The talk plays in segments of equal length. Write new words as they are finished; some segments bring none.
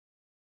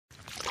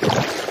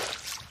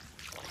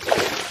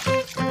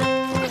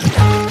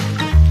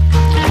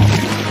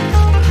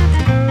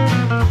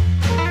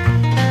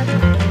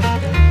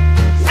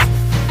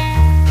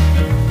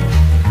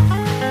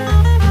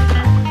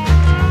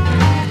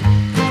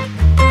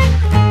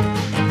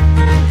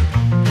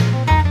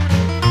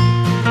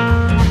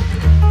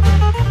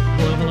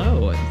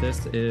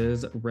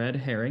Red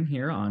Herring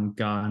here on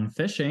Gone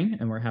Fishing,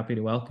 and we're happy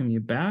to welcome you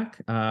back.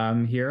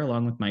 Here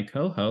along with my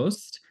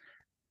co-host,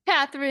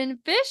 Catherine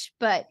Fish,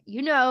 but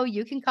you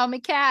can call me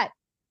Cat.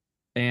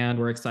 and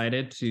we're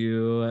excited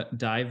to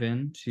dive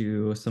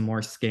into some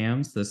more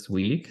scams this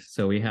week.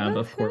 So we have,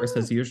 of course,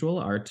 as usual,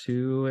 our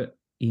two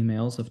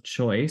emails of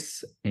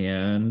choice,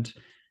 and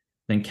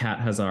then Cat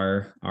has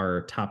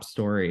our top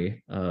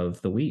story of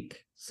the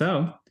week.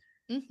 So,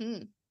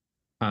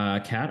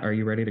 Cat, are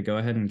you ready to go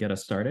ahead and get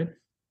us started?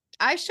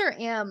 I sure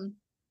am.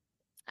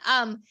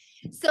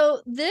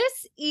 So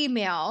this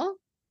email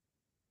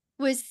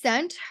was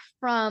sent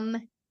from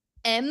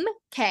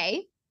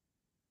MK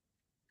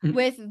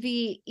with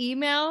the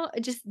email,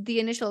 just the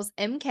initials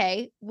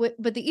MK,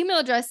 but the email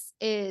address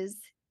is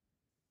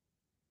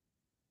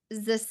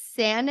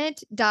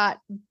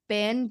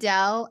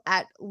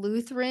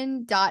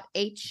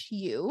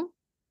zasanet.bandel@lutheran.hu.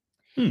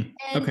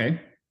 Okay,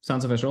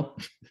 sounds official.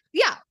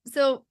 Yeah,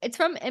 so it's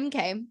from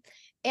MK.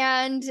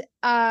 And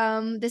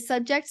the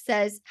subject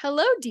says,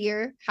 "Hello,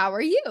 dear. How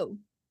are you?"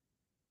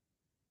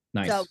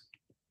 Nice. So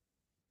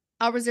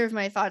I'll reserve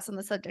my thoughts on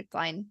the subject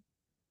line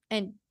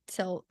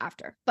until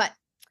after. But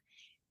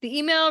the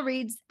email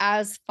reads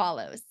as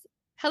follows.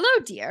 "Hello,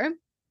 dear.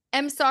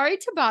 I'm sorry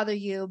to bother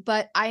you,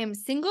 but I am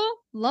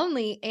single,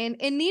 lonely, and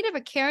in need of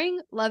a caring,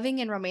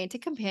 loving, and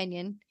romantic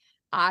companion.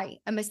 I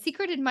am a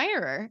secret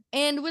admirer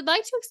and would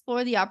like to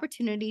explore the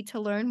opportunity to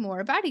learn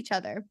more about each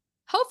other.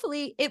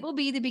 Hopefully, it will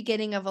be the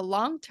beginning of a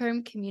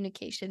long-term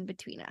communication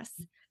between us.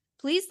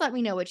 Please let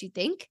me know what you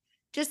think.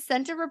 Just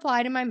send a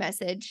reply to my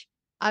message.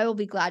 I will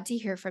be glad to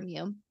hear from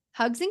you.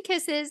 Hugs and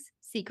kisses,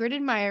 secret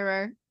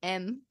admirer,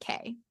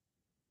 MK."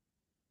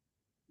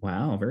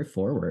 Wow, very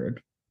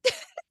forward.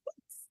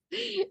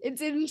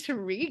 It's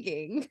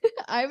intriguing.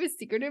 I'm a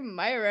secret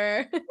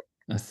admirer.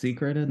 A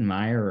secret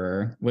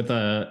admirer with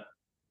a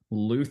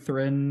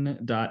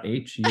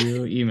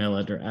lutheran.hu email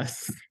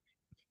address.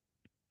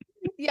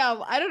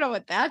 Yeah, I don't know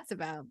what that's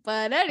about,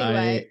 but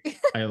anyway.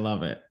 I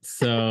love it.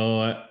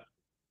 So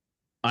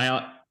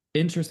I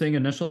interesting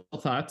initial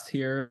thoughts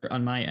here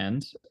on my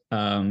end.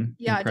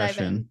 Yeah, dive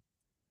in.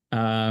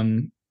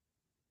 Impression.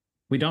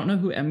 We don't know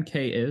who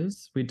MK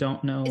is. We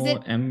don't know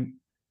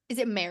Is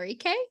it Mary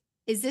Kay?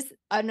 Is this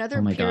Oh another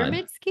my God.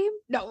 pyramid scheme?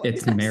 No,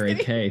 It's I'm just Mary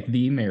kidding. Kay,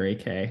 the Mary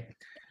Kay.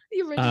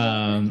 The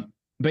original.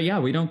 But yeah,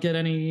 we don't get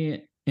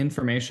any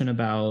information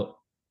about,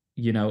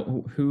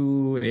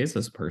 who is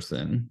this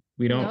person.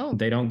 No.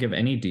 They don't give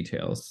any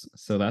details.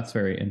 So that's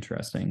very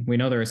interesting. We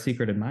know they're a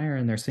secret admirer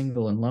and they're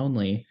single and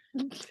lonely.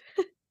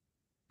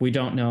 We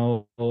don't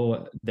know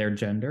their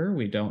gender.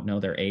 We don't know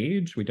their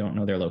age. We don't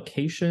know their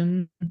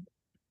location.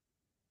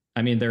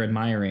 I mean, they're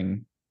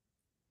admiring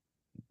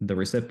the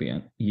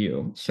recipient,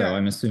 you. So Sure.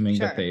 I'm assuming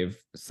that Sure. they've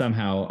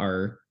somehow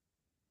are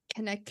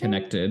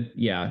connected.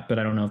 Yeah, but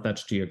I don't know if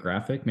that's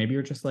geographic. Maybe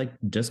you're just like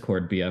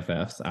Discord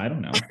BFFs. I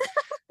don't know.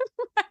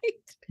 Right.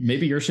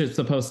 Maybe you're just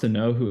supposed to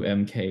know who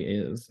MK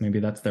is. Maybe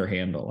that's their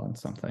handle on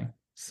something.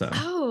 So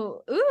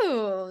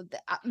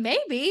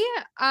Maybe.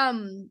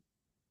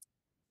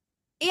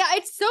 Yeah,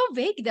 it's so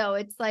vague though.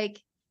 It's like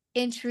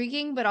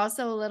intriguing, but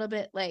also a little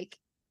bit like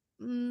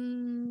a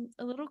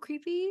little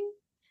creepy.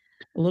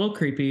 a little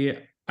creepy.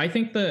 I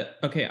think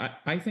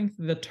I think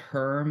the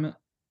term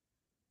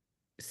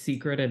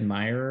secret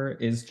admirer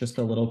is just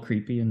a little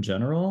creepy in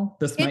general.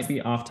 This might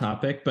be off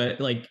topic, but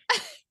like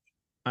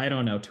I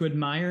don't know. To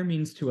admire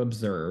means to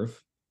observe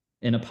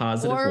in a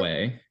positive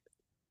way.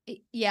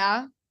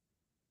 Yeah.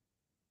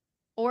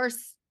 Or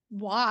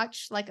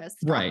watch like a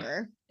Right.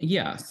 stalker.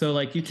 Yeah. So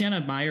like you can't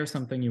admire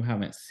something you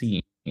haven't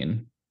seen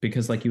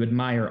because like you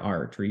admire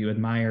art or you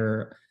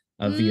admire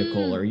a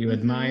vehicle or you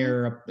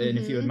admire and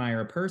if you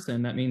admire a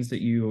person, that means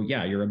that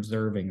you're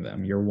observing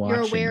them, you're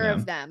watching aware them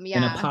of them.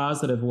 in a Yeah.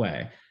 positive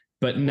way.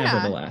 But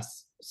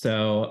nevertheless,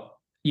 so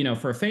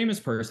for a famous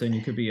person,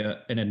 you could be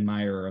an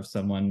admirer of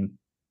someone,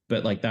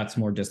 but like that's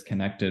more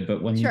disconnected.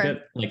 But when you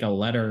get like a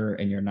letter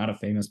and you're not a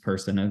famous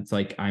person, and it's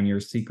like I'm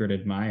your secret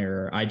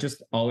admirer, I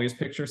just always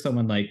picture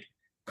someone like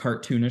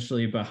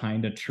cartoonishly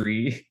behind a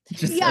tree,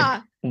 just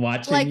like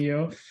watching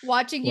you.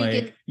 Watching you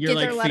Like you're get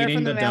like their letter feeding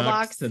from the the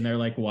mailbox. ducks and they're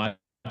like watching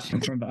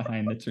from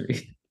behind the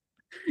tree.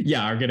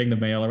 Yeah, or getting the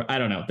mail. Or I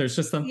don't know. There's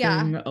just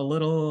something a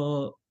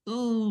little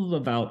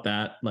about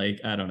that. Like,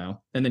 I don't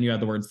know. And then you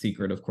add the word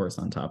secret, of course,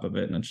 on top of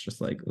it. And it's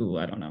just like, ooh,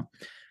 I don't know.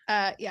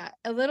 Yeah,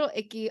 a little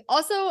icky.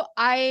 Also,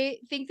 I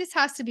think this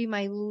has to be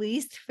my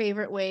least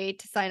favorite way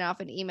to sign off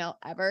an email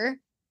ever.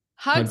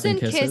 Hugs and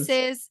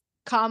kisses,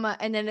 comma,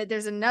 and then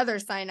there's another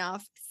sign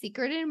off,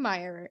 secret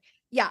admirer.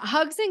 Yeah,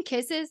 hugs and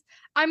kisses.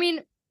 I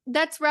mean,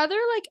 that's rather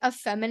like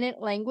effeminate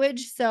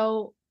language.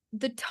 So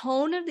the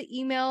tone of the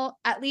email,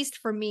 at least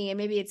for me, and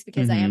maybe it's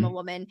because I am a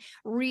woman,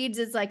 reads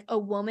as like a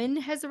woman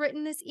has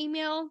written this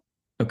email.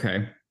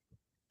 Okay.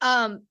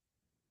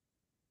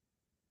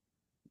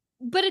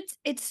 But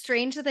it's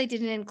strange that they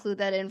didn't include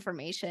that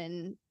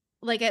information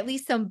like at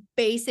least some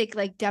basic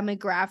like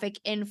demographic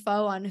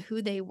info on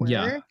who they were.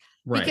 Yeah,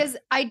 right. Because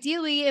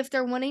ideally, if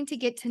they're wanting to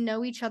get to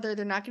know each other,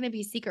 they're not going to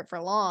be secret for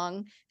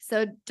long.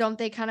 So don't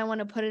they kind of want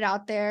to put it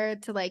out there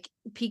to like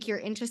pique your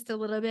interest a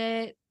little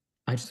bit?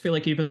 I just feel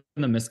like even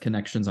the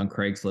misconnections on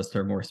Craigslist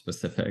are more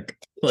specific.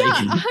 Like,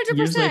 yeah, 100%.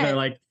 Usually they're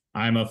like,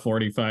 I'm a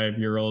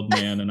 45-year-old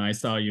man and I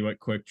saw you at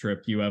Quick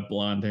Trip. You have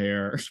blonde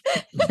hair.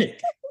 Like,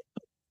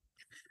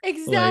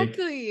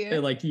 exactly.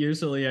 Like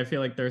usually I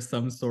feel like there's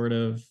some sort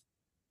of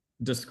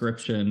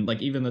description.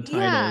 Like even the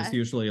title is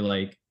usually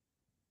like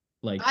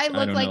I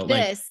look like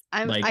this.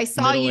 I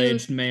saw you.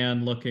 Middle-aged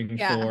man looking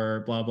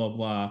for blah blah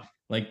blah.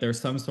 Like there's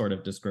some sort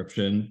of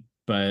description,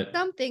 but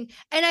something.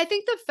 And I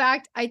think the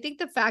fact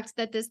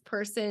that this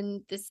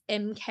person, this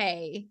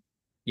MK,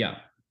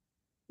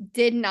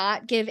 did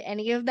not give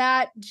any of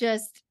that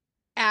just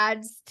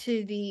adds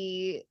to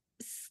the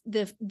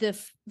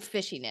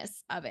fishiness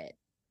of it.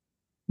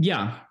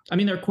 Yeah. I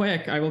mean, they're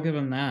quick. I will give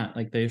them that.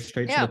 Like they're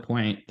straight to the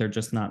point. They're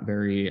just not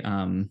very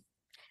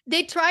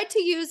they tried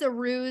to use a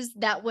ruse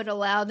that would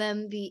allow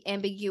them the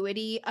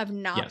ambiguity of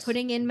not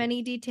putting in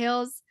many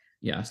details.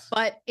 Yes.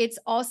 But it's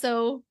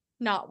also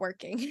not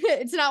working.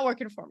 It's not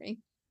working for me.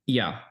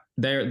 Yeah.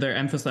 They're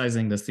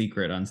emphasizing the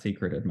secret on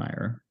secret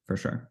admirer for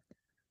sure.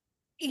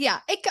 Yeah.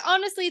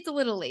 Honestly, it's a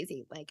little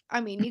lazy. Like,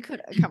 I mean, you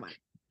could come on.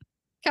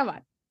 Come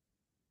on.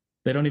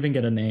 They don't even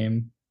get a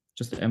name.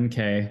 Just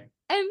MK.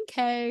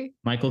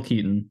 Michael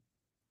Keaton.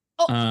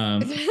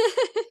 Oh.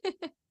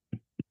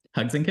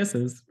 Hugs and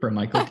kisses from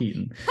Michael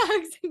Keaton.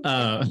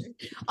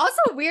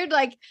 Also weird,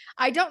 like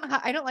I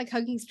don't like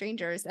hugging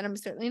strangers, and I'm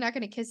certainly not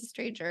going to kiss a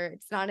stranger.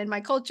 It's not in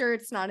my culture.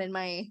 It's not in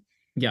my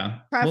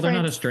preference. Well, they're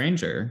not a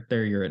stranger.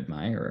 They're your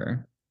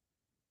admirer.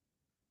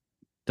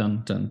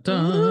 Dun dun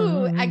dun.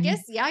 Ooh, I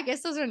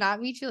guess those are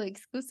not mutually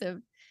exclusive.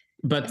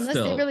 But unless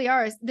still, they really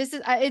are. This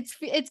is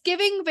it's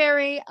giving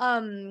very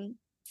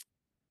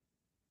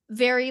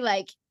very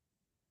like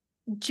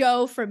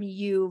Joe from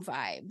You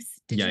vibes.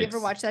 Did you ever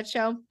watch that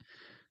show?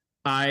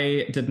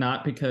 I did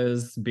not,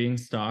 because being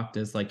stalked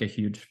is like a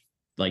huge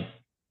like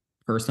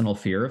personal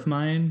fear of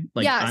mine.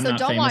 Like I'm not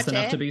famous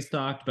enough to be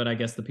stalked, but I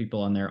guess the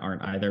people on there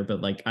aren't either.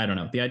 But like, I don't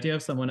know. The idea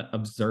of someone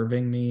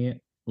observing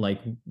me like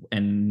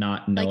and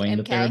not knowing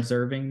that they're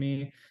observing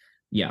me.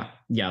 Yeah,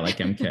 like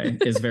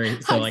MK is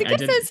very so like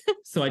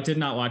I did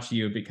not watch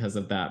You because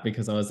of that,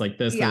 because I was like,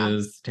 this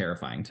is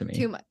terrifying to me.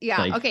 Too much.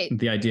 Yeah. Like, okay.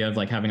 The idea of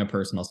like having a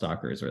personal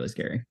stalker is really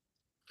scary.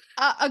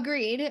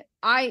 Agreed.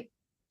 I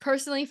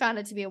personally found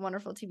it to be a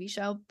wonderful TV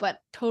show, but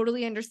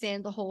totally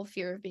understand the whole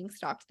fear of being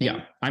stalked thing.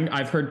 Yeah,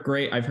 I've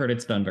heard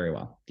it's done very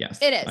well. Yes,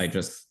 it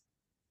is.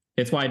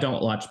 It's why I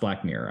don't watch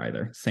Black Mirror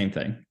either. Same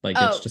thing. Like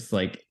it's just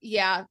like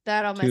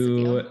that'll mess with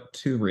you.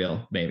 Too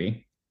real,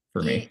 maybe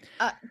for me.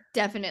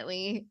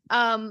 Definitely.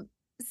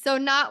 So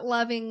not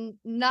loving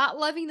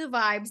the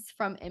vibes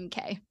from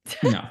MK.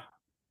 No,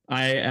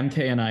 MK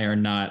and I are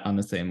not on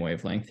the same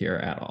wavelength here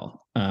at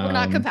all. We're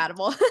not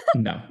compatible.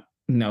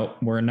 No,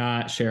 we're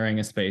not sharing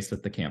a space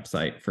at the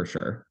campsite for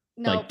sure.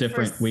 No, like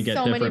different, we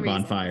get different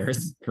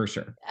bonfires for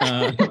sure.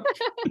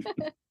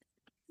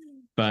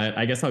 But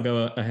I guess I'll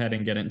go ahead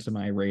and get into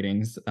my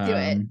ratings. Do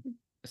it.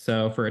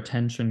 So for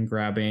attention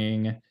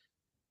grabbing,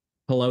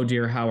 hello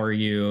dear, how are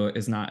you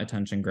is not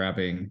attention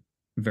grabbing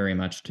very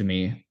much to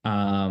me.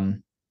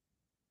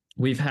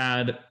 We've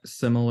had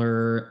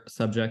similar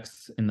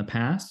subjects in the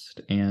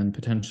past and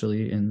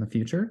potentially in the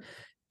future.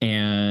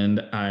 And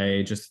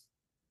I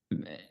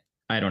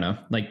don't know,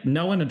 like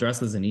no one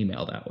addresses an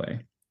email that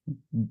way.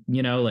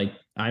 You know, like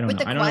I don't know. With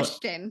the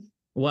question.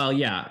 Well,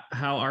 yeah.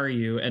 How are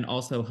you? And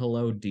also,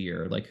 hello,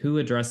 dear. Like, who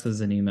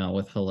addresses an email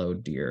with hello,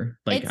 dear?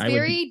 Like, it's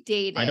very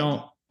dated. I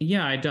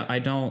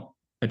don't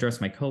address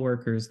my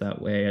coworkers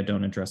that way. I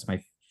don't address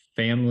my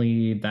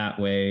family that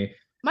way.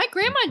 My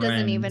grandma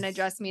doesn't even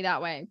address me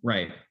that way.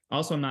 Right.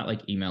 Also, I'm not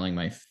like emailing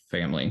my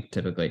family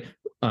typically,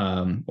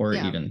 or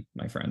even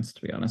my friends,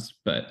 to be honest.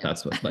 But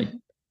that's what like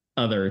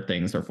other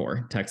things are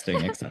for,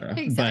 texting, etc.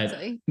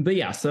 Exactly. But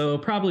yeah, so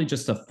probably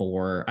just a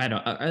 4. I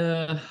don't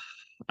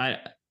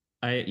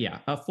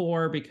a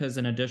 4, because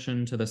in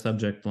addition to the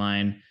subject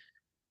line,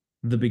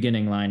 the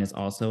beginning line is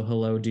also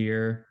hello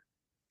dear.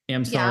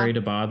 Am sorry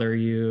to bother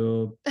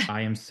you.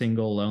 I am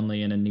single,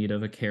 lonely, and in need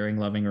of a caring,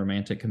 loving,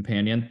 romantic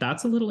companion.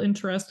 That's a little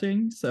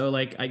interesting. So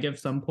like I give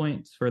some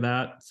points for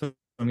that. So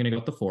I'm gonna go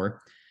with the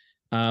 4.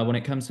 When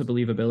it comes to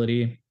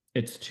believability,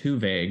 it's too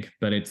vague,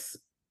 but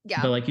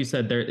but like you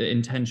said, they're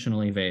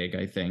intentionally vague,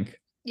 I think.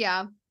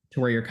 Yeah. To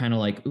where you're kind of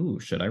like, ooh,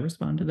 should I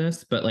respond to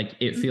this? But like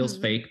it feels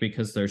fake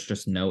because there's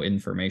just no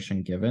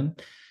information given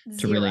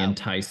to really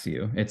entice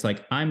you. It's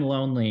like, I'm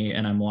lonely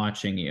and I'm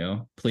watching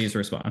you. Please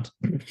respond.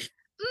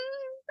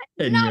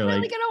 And not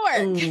really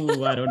gonna work.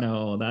 Oh, I don't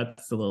know.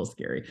 That's a little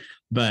scary.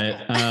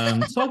 But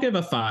so I'll give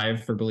a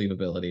 5 for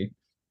believability.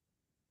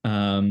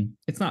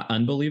 It's not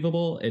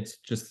unbelievable. It's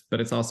just, but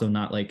it's also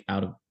not like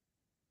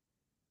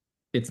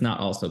it's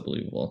not also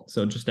believable.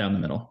 So just down the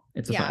middle.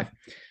 It's a 5.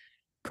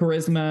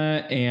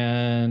 Charisma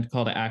and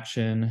call to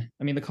action.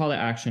 I mean, the call to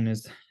action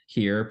is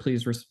here.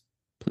 Please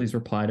Please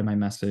reply to my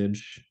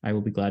message. I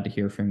will be glad to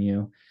hear from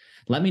you.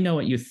 Let me know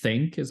what you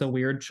think is a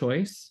weird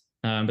choice.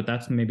 But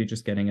that's maybe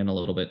just getting in a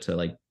little bit to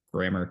like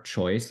grammar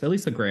choice. At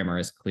least the grammar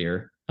is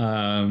clear.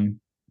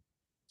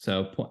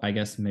 So I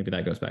guess maybe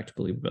that goes back to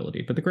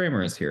believability, but the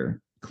grammar is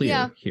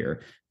clear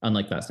here,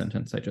 unlike that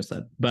sentence I just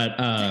said. But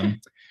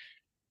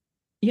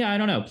yeah, I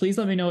don't know. Please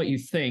let me know what you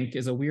think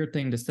is a weird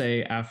thing to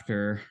say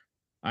after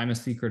I'm a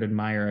secret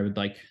admirer. I would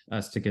like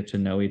us to get to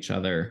know each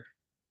other.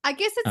 I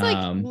guess it's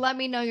like, let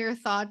me know your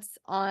thoughts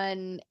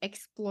on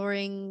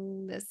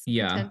exploring this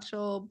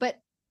potential, but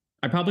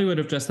I probably would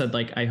have just said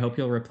like, I hope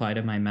you'll reply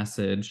to my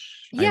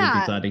message. I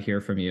would be glad to hear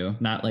from you.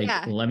 Not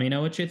like, let me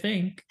know what you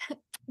think.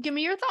 Give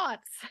me your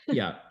thoughts.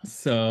 Yeah.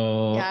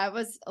 So yeah, it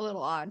was a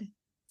little odd.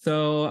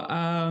 So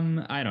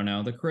I don't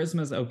know. The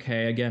charisma is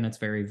okay. Again, it's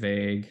very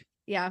vague.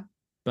 Yeah.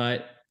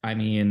 But I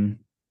mean,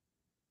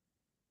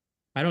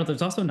 I don't know.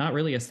 There's also not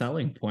really a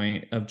selling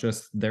point of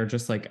just they're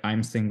just like,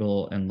 I'm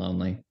single and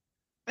lonely.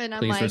 And I'm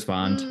Please like,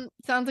 respond.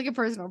 Sounds like a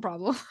personal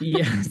problem.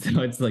 Yeah.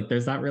 So it's like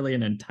there's not really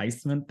an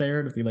enticement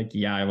there to be like,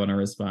 yeah, I want to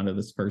respond to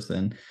this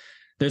person.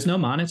 There's no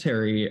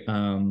monetary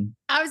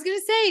I was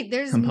gonna say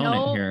there's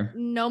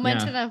no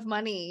mention of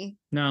money.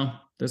 No,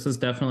 this is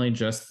definitely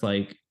just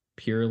like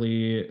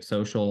purely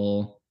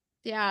social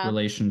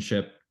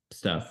relationship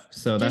stuff.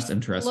 So just that's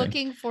interesting.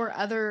 Looking for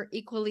other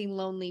equally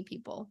lonely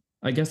people.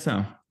 I guess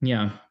so.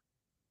 Yeah.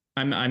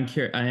 I'm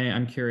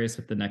curious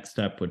if the next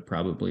step would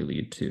probably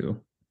lead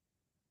to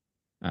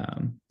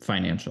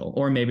financial,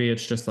 or maybe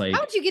it's just like,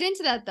 how would you get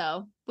into that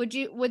though?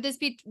 Would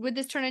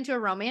this turn into a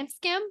romance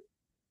scam?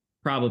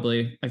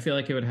 Probably. I feel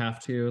like it would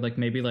have to, like,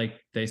 maybe like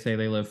they say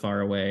they live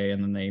far away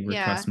and then they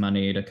request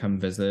money to come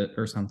visit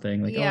or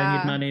something, like, oh, I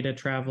need money to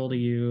travel to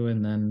you,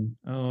 and then,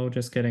 oh,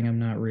 just kidding, I'm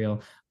not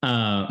real.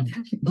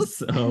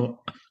 So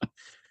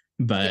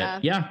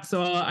but yeah,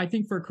 so I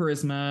think for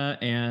charisma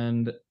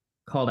and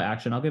call to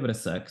action, I'll give it a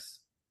 6.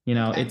 You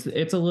know, it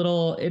is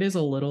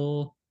a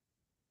little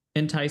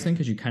enticing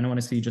because you kind of want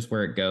to see just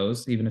where it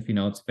goes, even if you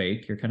know it's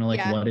fake. You're kind of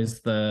like, what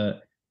is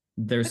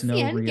there's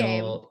no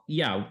real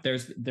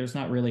there's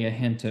not really a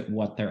hint at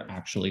what they're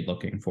actually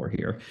looking for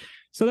here.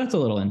 So that's a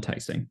little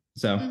enticing.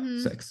 So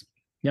 6.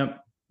 Yep.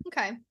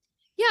 Okay.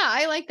 Yeah,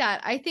 I like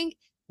that. I think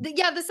the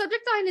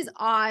subject line is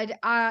odd.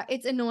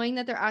 It's annoying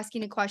that they're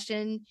asking a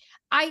question.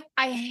 I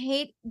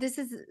hate, this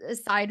is a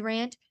side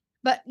rant,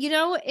 but you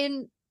know,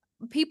 in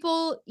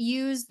people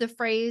use the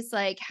phrase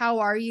like, how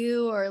are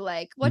you? Or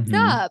like, what's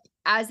up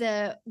as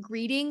a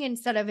greeting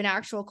instead of an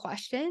actual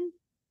question.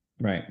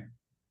 Right.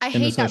 I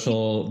hate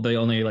the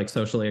only like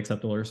socially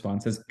acceptable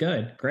response is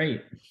good,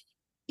 great.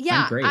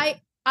 Yeah, great.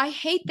 I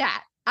hate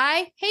that.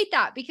 I hate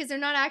that because they're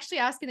not actually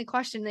asking the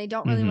question. They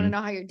don't really want to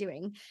know how you're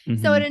doing.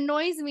 So it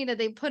annoys me that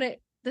they put it,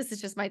 this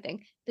is just my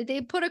thing, that they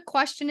put a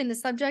question in the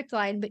subject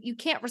line, but you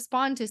can't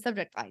respond to a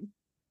subject line.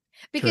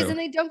 Because then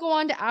they don't go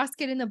on to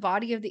ask it in the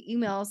body of the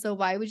email. So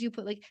why would you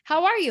put like,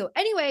 how are you?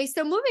 Anyway,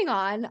 so moving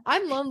on,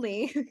 I'm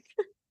lonely.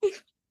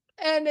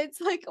 And it's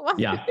like, why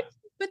would you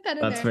put that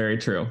in That's there? very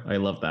true. I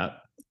love that.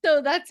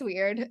 So that's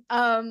weird.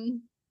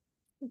 Don't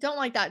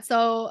like that.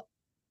 So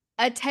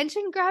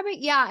attention grabbing.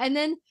 Yeah. And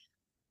then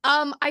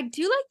I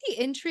do like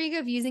the intrigue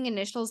of using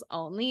initials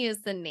only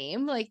as the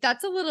name. Like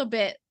that's a little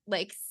bit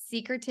like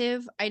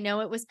secretive. I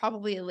know it was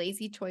probably a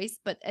lazy choice,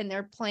 and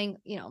they're playing,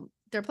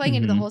 they're playing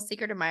into the whole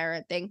secret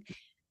admirer thing.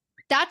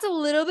 That's a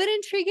little bit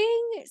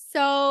intriguing.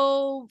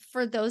 So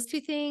for those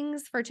two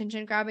things, for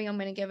attention grabbing, I'm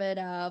going to give it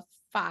a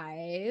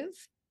 5.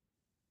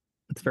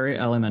 It's very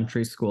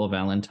elementary school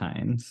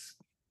Valentine's.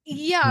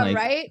 Yeah, like,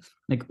 right?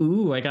 Like,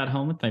 ooh, I got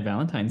home with my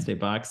Valentine's Day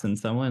box and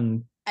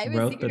someone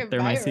wrote that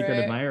they're my secret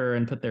admirer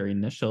and put their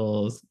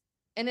initials.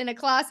 And in a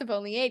class of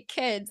only 8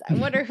 kids, I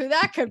wonder who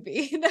that could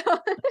be.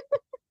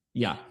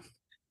 Yeah.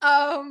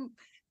 And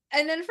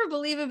then for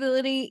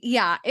believability,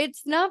 yeah,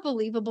 it's not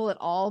believable at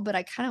all, but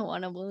I kind of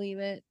want to believe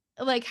it.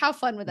 Like, how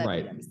fun would that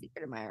be? I'm a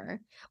secret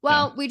admirer.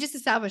 Well, we just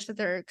established that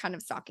they're kind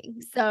of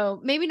stalking, so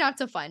maybe not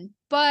so fun,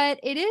 but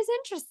it is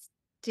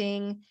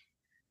interesting.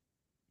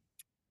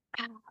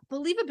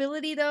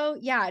 Believability though,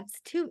 yeah,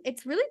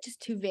 it's really just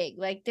too vague.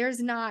 Like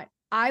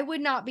I would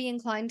not be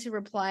inclined to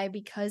reply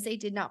because they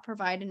did not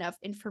provide enough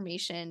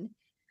information.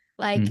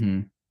 Like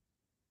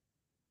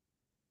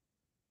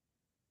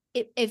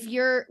if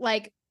you're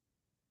like,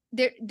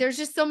 there's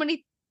just so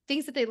many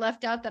things that they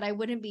left out that I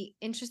wouldn't be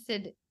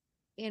interested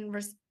in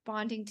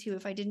responding to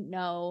if I didn't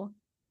know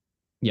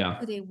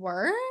who they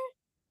were.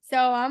 So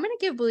I'm gonna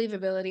give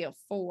believability a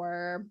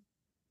 4.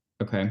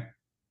 Okay.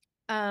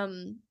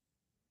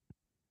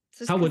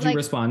 How would you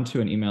respond to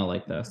an email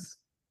like this?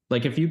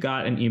 Like if you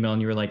got an email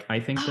and you were like, I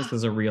think this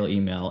is a real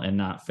email and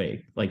not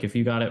fake. Like if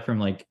you got it from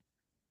like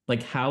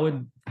how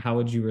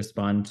would you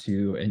respond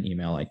to an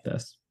email like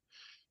this?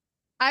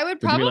 I would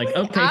probably be like,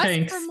 okay,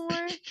 thanks. For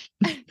more.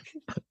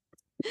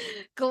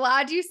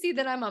 Glad you see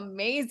that I'm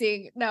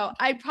amazing. No,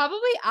 I'd probably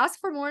ask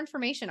for more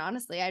information.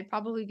 Honestly, I'd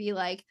probably be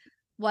like,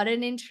 what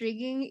an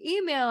intriguing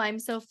email. I'm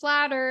so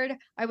flattered.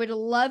 I would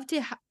love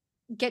to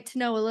get to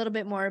know a little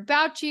bit more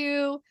about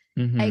you.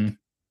 Like,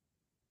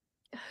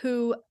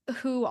 who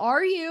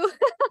are you?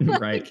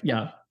 Right. Like,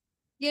 Yeah.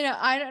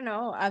 I don't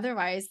know.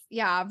 Otherwise,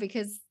 yeah,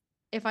 because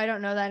if I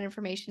don't know that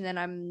information, then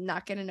I'm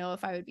not going to know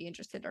if I would be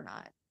interested or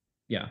not.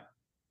 Yeah.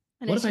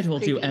 And What it's if I just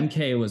told you creepy.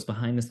 MK was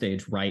behind the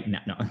stage right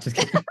now? No, I'm just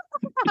kidding.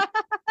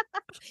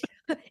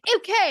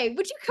 MK,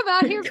 would you come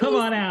out here, Come please?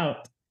 on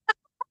out.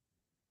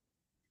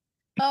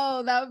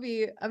 Oh, that would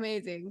be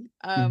amazing.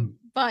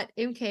 But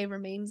MK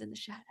remains in the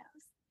shadows,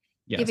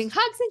 giving Yes.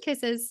 hugs and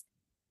kisses.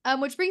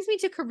 Which brings me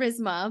to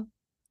charisma.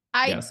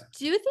 I Yes.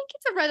 do think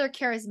it's a rather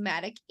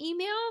charismatic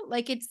email.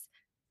 Like, it's,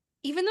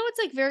 even though it's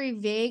like very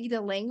vague,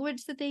 the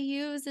language that they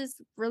use is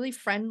really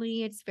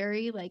friendly. It's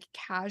very like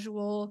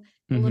casual,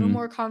 a little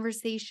more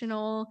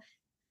conversational.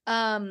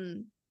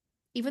 Um,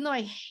 even though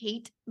I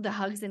hate the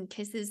hugs and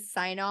kisses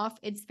sign off,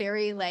 it's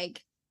very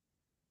like,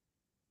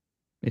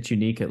 It's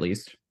unique, at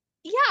least.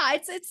 yeah,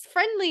 it's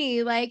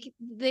friendly. Like,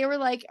 they were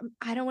like,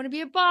 I don't want to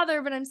be a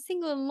bother, but I'm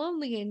single and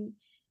lonely, and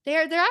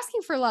they're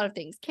asking for a lot of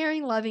things: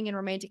 caring, loving, and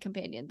romantic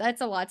companion.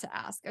 That's a lot to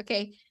ask.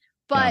 Okay. Yeah.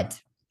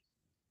 But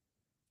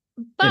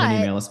In an but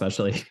email,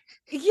 especially.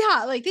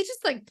 yeah, like they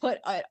just like put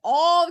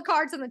all the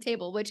cards on the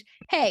table, which,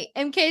 hey,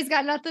 MK's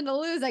got nothing to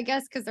lose, I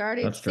guess, because they're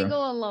already That's true.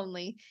 single and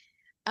lonely.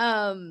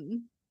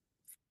 Um,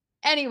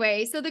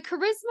 anyway, so the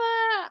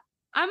charisma,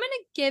 I'm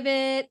gonna give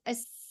it a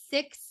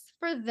 6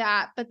 for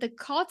that, but the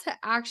call to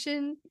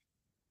action,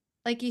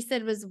 like you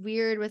said, was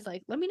weird with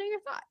like, let me know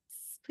your thoughts.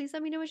 Please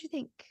let me know what you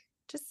think.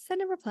 Just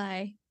send a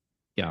reply.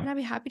 Yeah. And I'll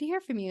be happy to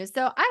hear from you.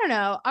 So I don't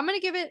know. I'm gonna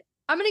give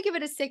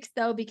it a 6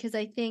 though, because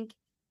I think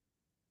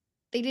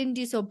they didn't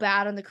do so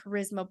bad on the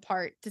charisma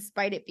part,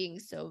 despite it being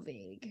so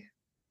vague.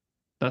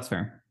 That's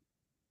fair.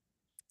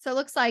 So it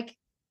looks like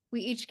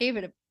we each gave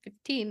it a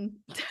 15.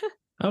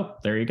 Oh,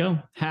 there you go.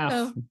 Half.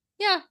 So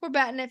yeah, we're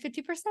batting at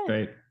 50%.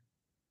 Great.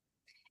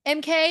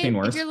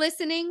 MK, if you're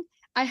listening,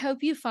 I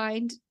hope you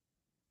find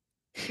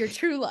your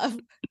true love.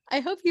 I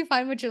hope you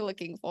find what you're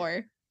looking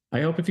for.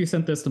 I hope if you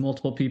sent this to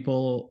multiple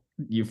people,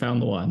 you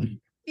found the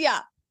one. Yeah.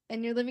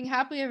 And you're living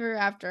happily ever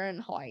after in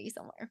Hawaii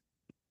somewhere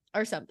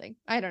or something.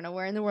 I don't know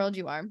where in the world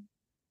you are.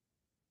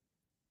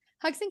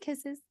 Hugs and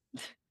kisses.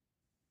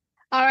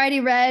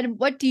 Alrighty, Red.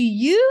 What do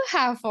you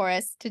have for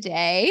us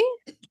today?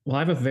 Well, I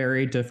have a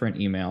very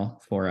different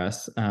email for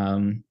us.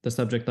 The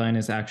subject line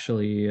is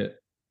actually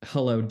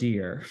 "Hello,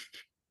 dear."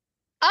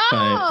 Oh,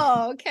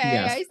 but, okay.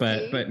 Yes, I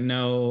see. but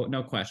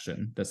no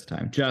question this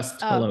time.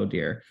 Just "Hello,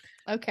 dear."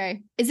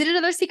 Okay. Is it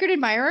another secret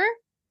admirer?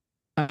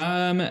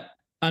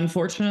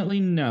 Unfortunately,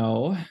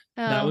 no.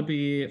 That would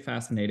be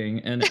fascinating.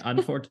 And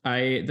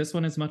this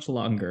one is much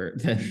longer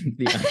than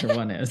the other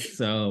one is.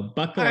 So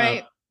buckle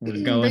up.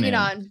 We're going Bring it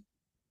on.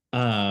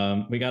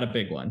 We got a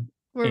big one.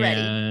 We're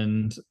ready.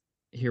 And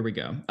here we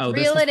go. Oh,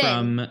 Reel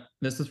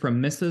this is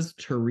from Mrs.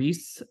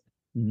 Therese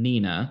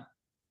Nina,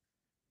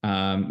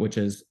 which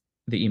is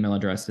the email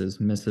address is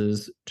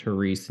Mrs.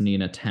 Therese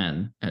Nina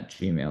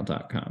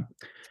 10@gmail.com.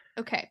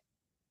 Okay.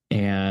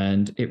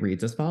 And it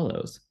reads as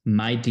follows.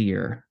 My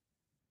dear,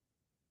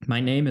 my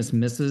name is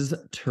Mrs.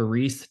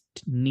 Therese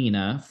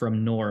Nina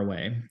from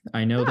Norway.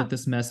 I know that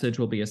this message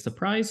will be a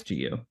surprise to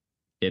you.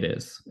 It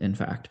is, in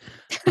fact.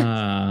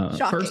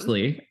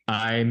 Firstly,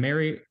 I am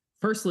married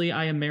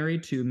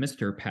to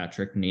Mr.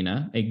 Patrick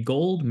Nina, a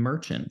gold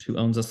merchant who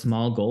owns a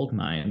small gold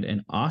mine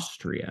in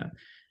Austria.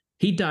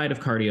 He died of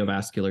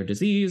cardiovascular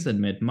disease in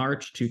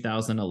mid-March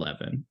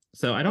 2011.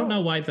 So I don't know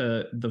why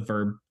the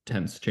verb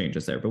tense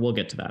changes there, but we'll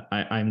get to that.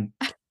 I'm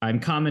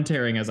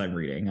commentating as I'm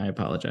reading. I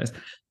apologize.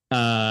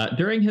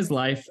 During his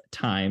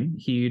lifetime,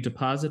 he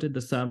deposited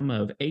the sum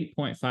of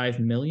 8.5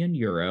 million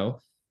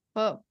euro.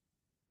 Whoa.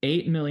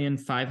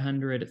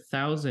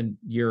 8,500,000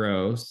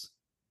 euros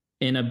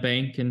in a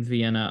bank in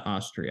Vienna,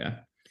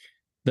 Austria.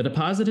 The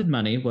deposited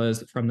money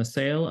was from the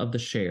sale of the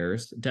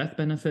shares, death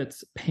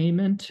benefits,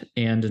 payment,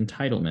 and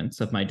entitlements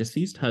of my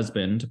deceased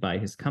husband by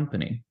his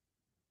company.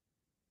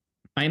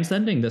 I am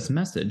sending this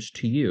message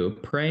to you,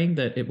 praying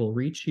that it will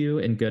reach you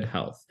in good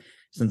health,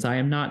 since I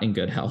am not in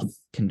good health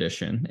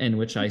condition, in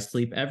which I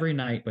sleep every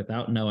night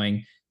without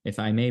knowing if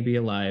I may be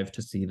alive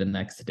to see the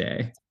next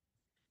day.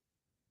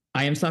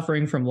 I am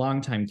suffering from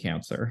long-time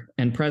cancer,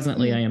 and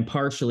presently I am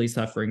partially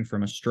suffering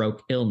from a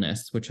stroke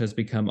illness, which has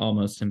become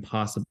almost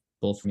impossible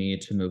for me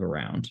to move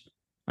around.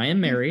 I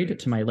am married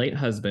to my late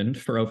husband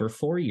for over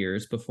 4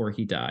 years before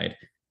he died,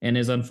 and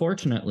is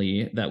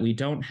unfortunately that we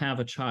don't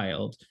have a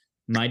child.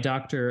 My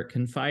doctor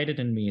confided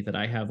in me that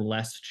I have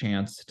less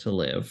chance to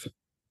live.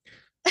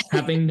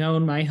 Having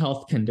known my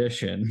health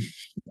condition,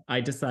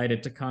 I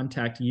decided to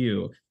contact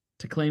you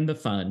to claim the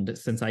fund,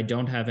 since I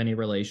don't have any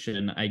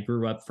relation. I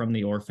grew up from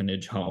the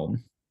orphanage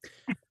home.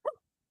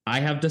 I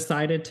have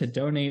decided to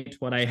donate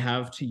what I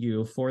have to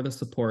you for the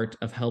support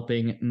of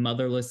helping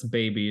motherless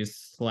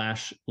babies /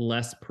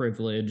 less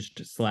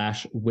privileged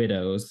 /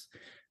 widows,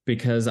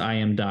 because I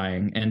am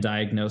dying and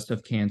diagnosed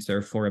of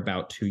cancer for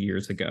about 2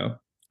 years ago.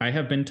 I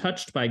have been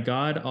touched by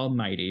God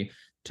Almighty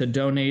to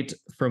donate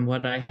from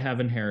what I have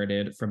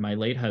inherited from my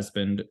late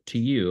husband to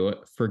you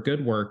for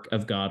good work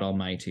of God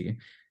Almighty.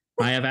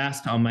 I have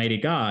asked Almighty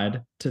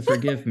God to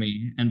forgive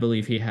me and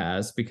believe he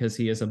has, because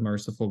he is a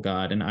merciful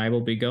God, and I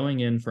will be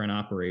going in for an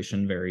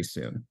operation very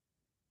soon.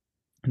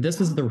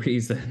 This is the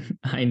reason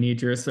I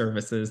need your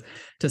services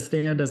to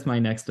stand as my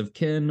next of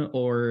kin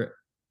or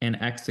an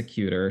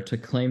executor to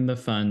claim the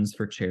funds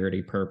for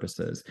charity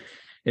purposes.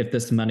 If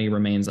this money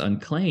remains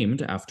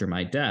unclaimed after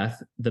my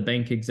death, the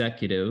bank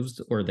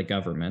executives or the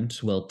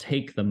government will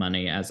take the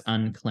money as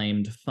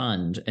unclaimed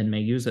fund and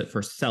may use it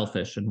for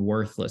selfish and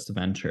worthless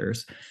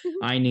ventures.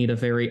 I need a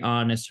very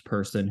honest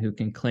person who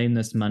can claim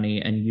this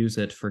money and use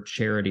it for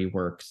charity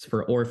works,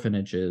 for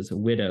orphanages,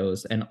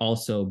 widows, and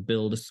also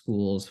build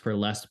schools for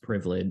less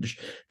privilege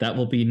that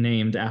will be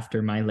named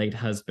after my late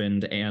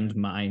husband and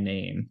my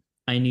name.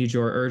 I need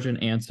your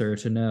urgent answer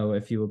to know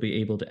if you will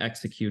be able to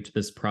execute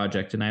this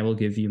project, and I will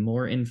give you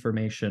more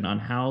information on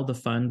how the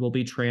fund will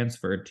be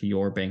transferred to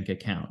your bank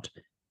account.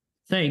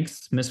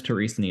 Thanks, Miss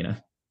Therese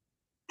Nina.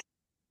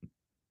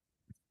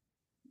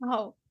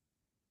 Oh.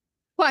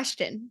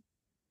 Question.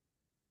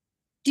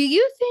 Do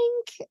you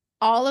think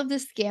all of the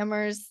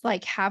scammers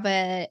like have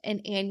an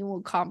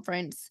annual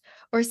conference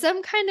or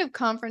some kind of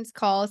conference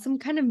call, some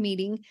kind of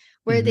meeting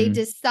where they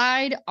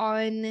decide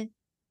on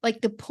like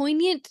the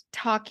poignant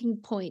talking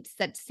points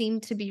that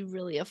seem to be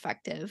really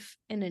effective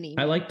in an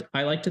email?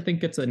 I like to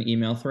think it's an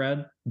email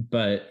thread,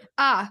 but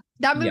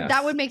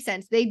that would make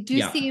sense. They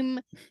do seem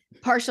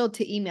partial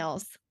to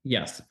emails.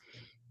 Yes.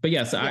 But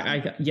yes,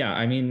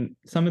 I mean,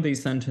 some of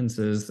these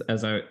sentences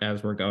as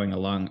we're going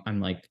along, I'm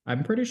like,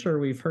 I'm pretty sure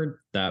we've heard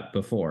that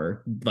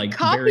before. Like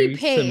very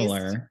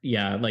similar.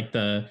 Yeah, like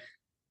the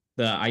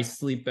I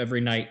sleep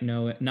every night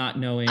not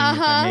knowing if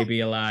I may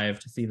be alive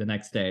to see the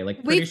next day.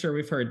 Like pretty sure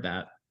we've heard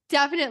that.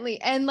 Definitely.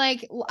 And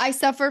like I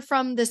suffer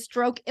from the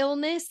stroke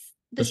illness.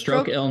 The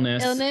stroke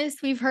illness.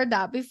 We've heard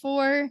that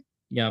before.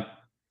 Yep.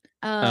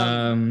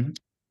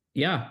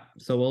 Yeah.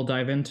 So we'll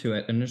dive into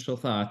it. Initial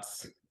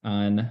thoughts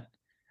on,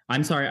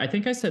 I'm sorry, I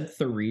think I said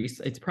Therese.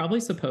 It's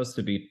probably supposed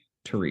to be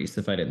Therese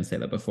if I didn't say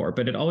that before,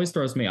 but it always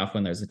throws me off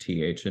when there's a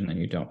TH and then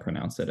you don't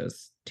pronounce it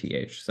as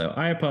TH. So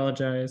I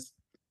apologize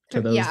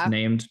to those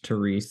named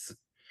Therese.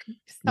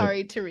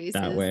 Sorry, Therese.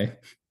 That way.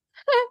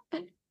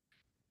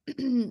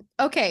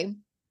 Okay.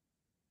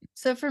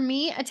 So for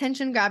me,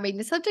 attention grabbing,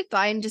 the subject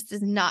line just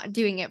is not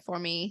doing it for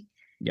me.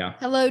 Yeah.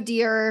 Hello,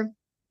 dear.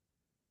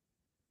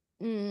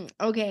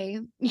 Okay.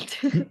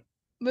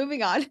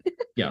 Moving on.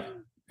 Yeah.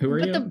 Who are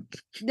you?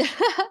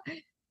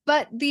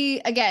 But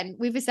again,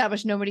 we've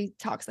established nobody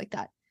talks like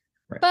that.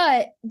 Right.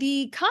 But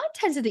the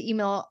contents of the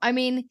email, I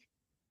mean,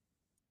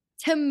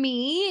 to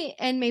me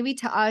and maybe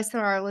to us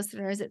and our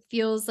listeners, it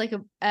feels like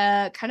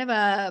a kind of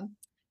a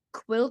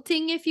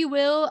quilting, if you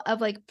will,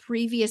 of like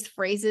previous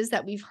phrases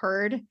that we've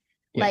heard.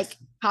 Yes. Like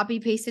copy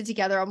pasted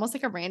together, almost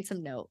like a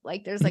ransom note.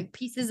 Like there's like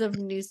pieces of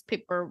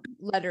newspaper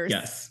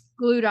letters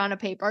glued on a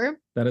paper.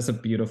 That is a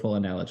beautiful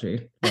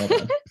analogy. Well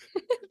done.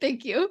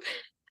 Thank you.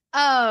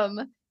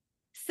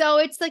 So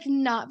it's like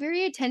not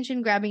very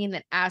attention grabbing in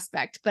that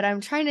aspect, but I'm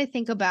trying to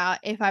think about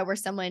if I were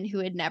someone who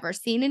had never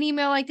seen an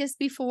email like this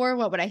before,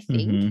 what would I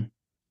think?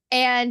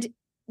 And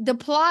the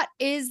plot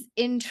is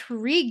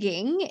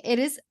intriguing. It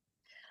is.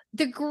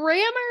 The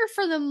grammar,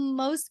 for the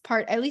most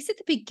part, at least at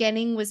the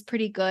beginning, was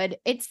pretty good.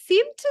 It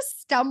seemed to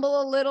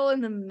stumble a little in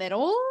the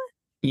middle.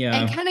 Yeah.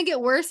 And kind of get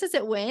worse as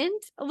it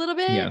went a little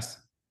bit. Yes.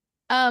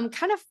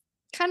 Kind of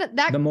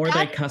that. The more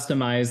they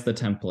customize the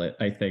template,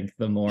 I think,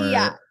 the more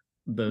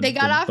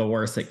the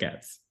worse it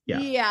gets. Yeah.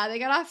 Yeah. They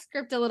got off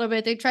script a little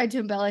bit. They tried to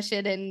embellish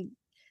it and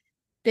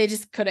they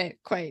just couldn't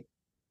quite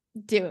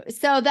do it.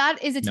 So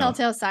that is a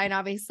telltale sign,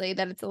 obviously,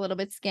 that it's a little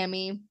bit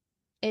scammy.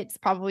 It's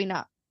probably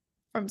not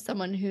from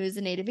someone who's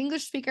a native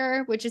English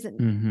speaker, which isn't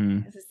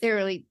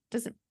necessarily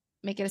doesn't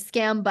make it a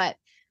scam, but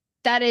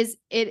that is,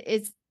 it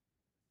is,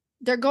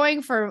 they're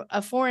going for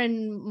a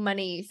foreign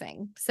money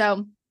thing.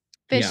 So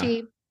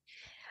fishy.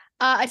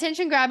 Yeah.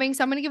 Attention grabbing.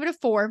 So I'm going to give it a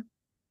 4.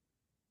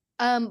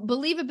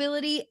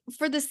 Believability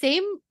for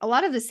a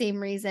lot of the same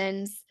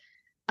reasons.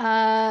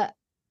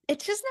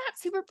 It's just not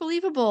super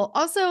believable.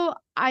 Also,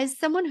 as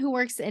someone who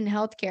works in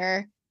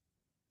healthcare,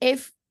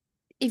 if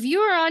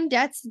you are on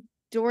death's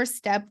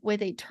doorstep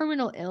with a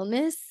terminal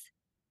illness,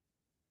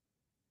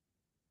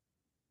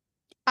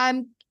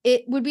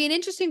 it would be an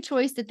interesting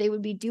choice that they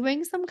would be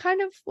doing some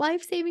kind of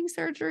life-saving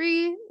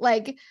surgery.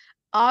 Like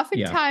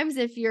oftentimes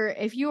if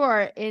you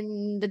are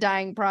in the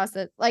dying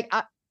process, like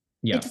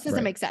it just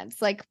doesn't make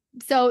sense. Like,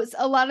 so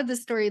a lot of the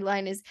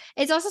storyline is,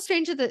 it's also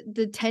strange that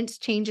the tense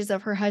changes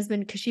of her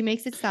husband, because she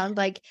makes it sound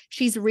like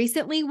she's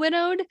recently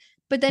widowed,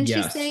 but then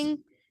she's saying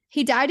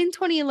he died in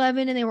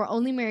 2011 and they were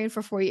only married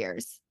for 4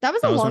 years. That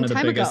was a long time ago. That was one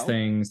of the biggest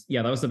things.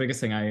 Yeah, that was the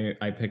biggest thing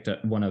I picked up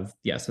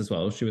as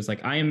well. She was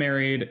like, I am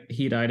married.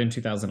 He died in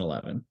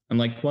 2011. I'm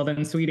like, well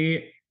then,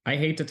 sweetie, I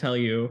hate to tell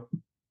you.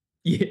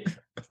 Yeah.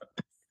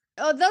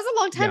 Oh, that was a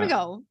long time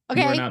ago.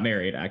 Okay. You were not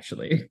married,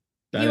 actually.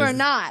 You are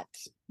not.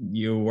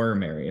 You were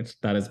married.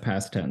 That is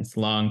past tense,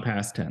 long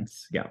past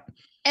tense. Yeah.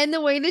 And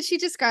the way that she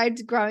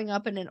described growing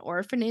up in an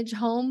orphanage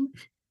home,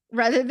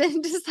 rather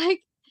than just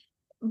like,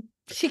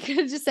 she could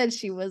have just said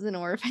she was an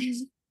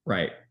orphan.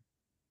 Right.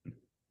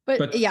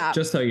 But yeah,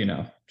 just so you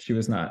know, she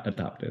was not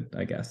adopted,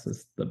 I guess,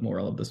 is the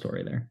moral of the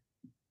story there.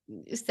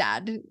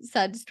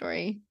 Sad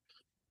story.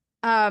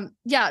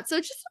 Yeah, so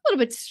it's just a little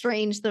bit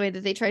strange the way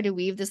that they tried to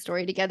weave the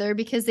story together,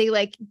 because they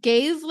like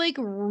gave like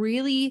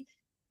really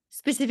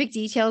specific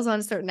details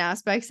on certain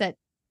aspects that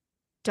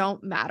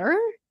don't matter.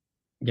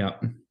 Yeah.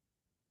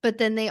 But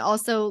then they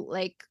also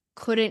like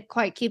couldn't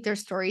quite keep their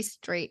story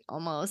straight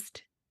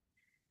almost.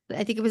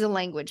 I think it was a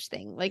language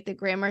thing. Like the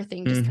grammar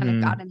thing just kind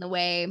of got in the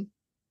way.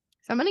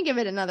 So I'm going to give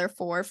it another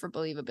 4 for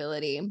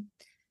believability.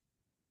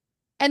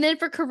 And then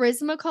for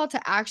charisma, call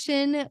to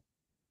action,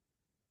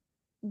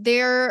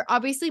 they're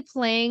obviously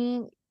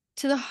playing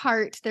to the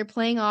heart. They're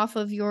playing off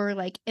of your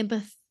like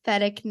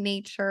empathetic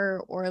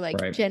nature or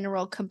like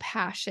general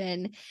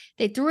compassion.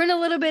 They threw in a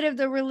little bit of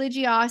the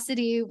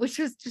religiosity, which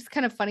was just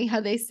kind of funny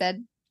how they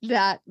said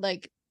that,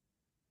 like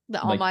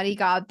the Almighty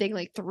God thing,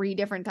 like 3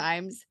 different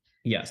times.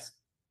 Yes.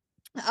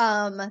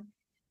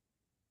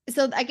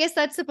 So I guess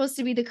that's supposed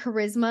to be the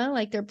charisma,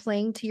 like they're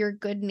playing to your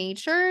good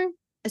nature,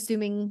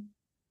 assuming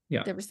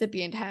the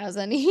recipient has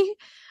any.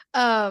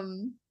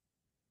 And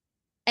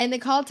the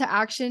call to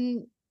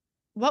action,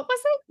 what was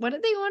it? What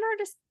did they want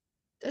us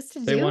to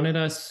do? They wanted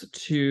us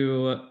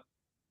to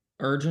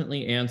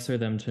urgently answer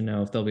them to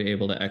know if they'll be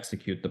able to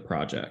execute the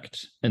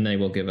project, and they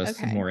will give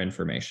us more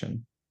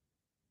information.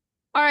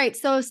 All right,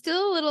 so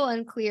still a little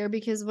unclear,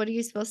 because what are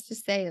you supposed to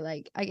say?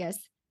 Like, I guess,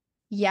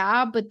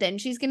 yeah, but then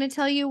she's going to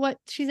tell you what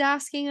she's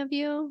asking of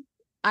you?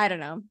 I don't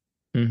know.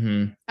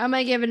 I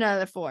might give it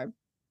another 4.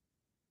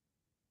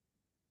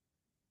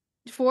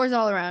 4s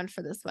all around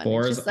for this one.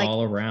 4s just, like,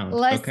 all around.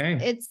 Okay.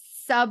 It's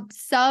sub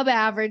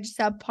average,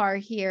 subpar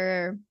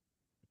here.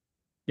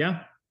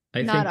 Yeah.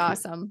 Not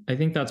awesome. I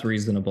think that's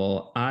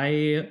reasonable.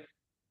 There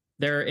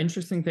are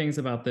interesting things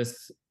about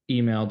this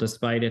email,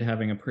 despite it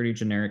having a pretty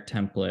generic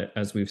template,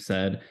 as we've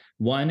said.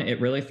 One,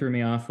 it really threw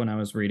me off when I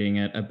was reading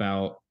it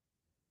about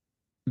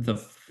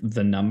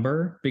the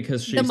number,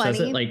 because she says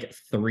it like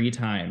 3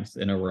 times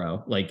in a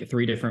row, like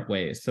 3 different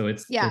ways. So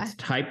it's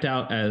typed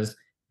out as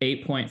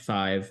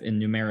 8.5 in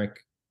numeric,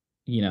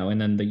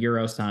 and then the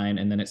euro sign,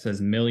 and then it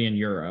says million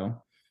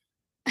euro.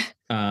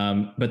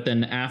 But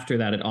then after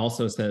that, it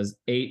also says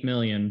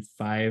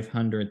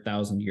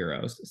 8,500,000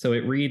 euros. So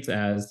it reads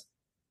as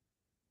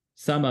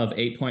sum of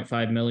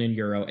 8.5 million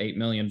euro,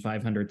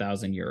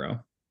 8,500,000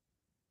 euro.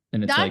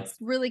 And it's that's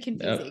really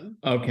confusing.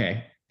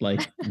 Okay.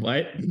 Like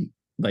what?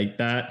 Like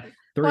that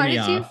threw me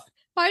off.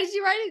 Why did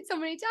you write it so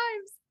many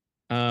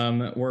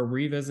times? We're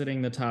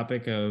revisiting the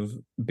topic of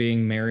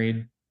being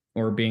married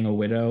or being a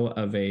widow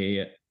of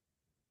a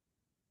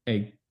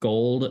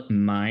gold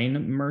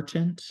mine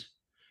merchant.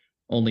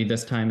 Only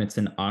this time it's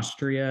in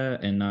Austria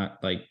and not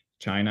like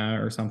China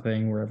or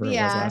something, wherever it was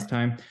last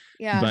time.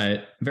 Yeah.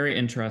 But very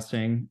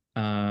interesting.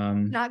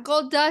 Not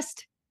gold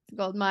dust,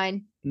 gold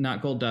mine.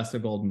 Not gold dust, a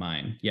gold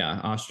mine. Yeah,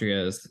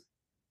 Austria is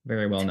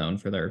very well known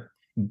for their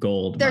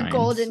gold mines.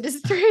 Gold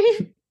industry.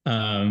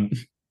 Maybe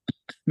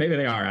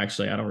they are,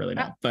 actually. I don't really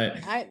know. But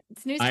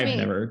it's news to me. I've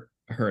never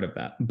heard of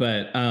that.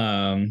 But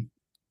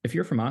if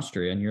you're from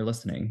Austria and you're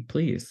listening,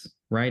 please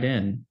write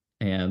in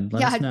and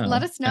let us know.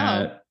 Let us know.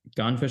 At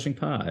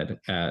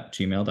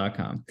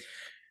gonefishingpod@gmail.com.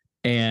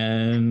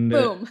 And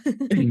boom.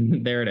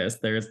 There it is.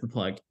 There's the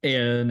plug.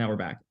 And now we're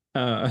back.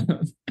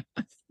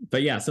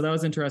 But yeah, so that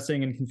was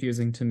interesting and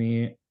confusing to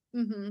me.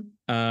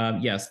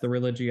 Yes, the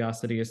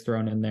religiosity is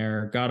thrown in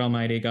there. God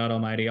Almighty,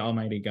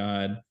 Almighty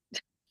God.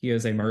 He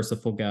is a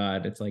merciful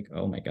God. It's like,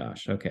 oh my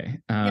gosh. Okay.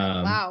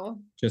 Wow.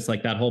 Just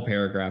like that whole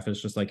paragraph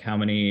is just like, how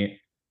many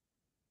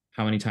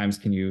times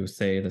can you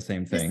say the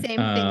same thing? The same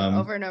thing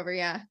over and over.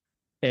 Yeah.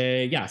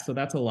 Yeah, so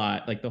that's a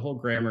lot. Like the whole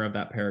grammar of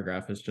that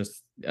paragraph is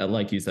just,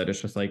 like you said,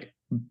 it's just like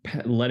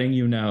letting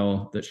you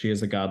know that she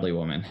is a godly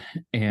woman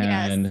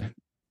and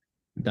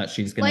that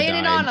she's going to die.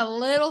 Laying it on a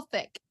little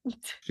thick.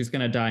 She's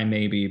going to die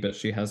maybe, but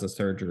she has a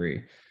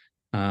surgery.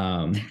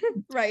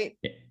 Right.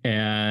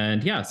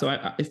 And yeah, so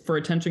for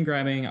attention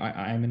grabbing,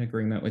 I'm in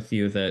agreement with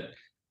you that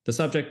the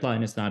subject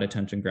line is not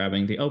attention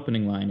grabbing. The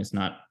opening line is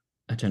not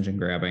attention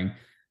grabbing.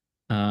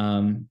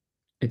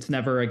 It's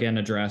never again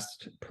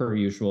addressed per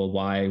usual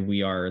why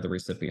we are the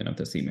recipient of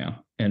this email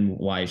and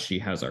why she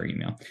has our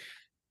email.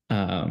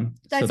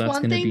 That's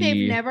one thing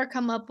they've never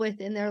come up with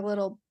in their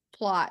little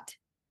plot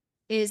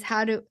is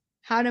how to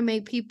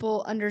make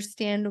people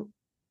understand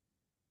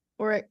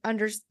or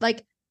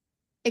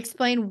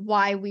explain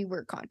why we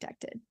were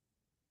contacted.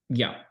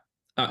 Yeah.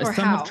 Some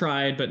have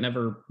tried, but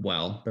never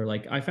well. They're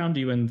like, I found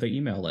you in the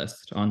email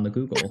list on the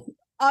Google.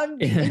 On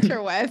the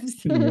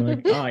interwebs. And you're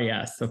like, oh,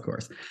 yes, of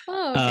course.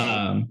 Oh,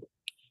 okay.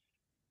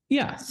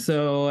 Yeah,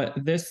 so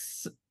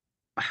it's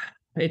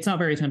not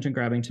very attention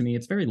grabbing to me.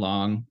 It's very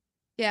long.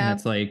 Yeah. And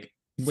it's like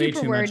way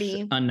too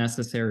wordy. Much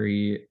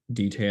unnecessary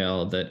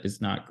detail that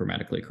is not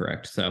grammatically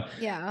correct. So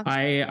yeah,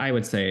 I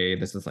would say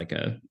this is like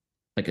a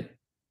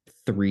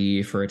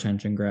 3 for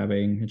attention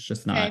grabbing. It's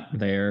just not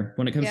there.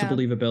 When it comes to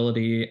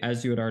believability,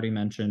 as you had already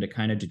mentioned, it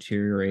kind of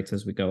deteriorates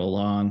as we go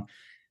along.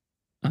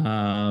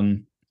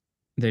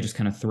 They just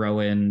kind of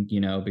throw in,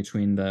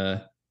 between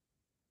the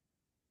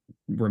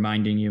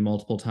reminding you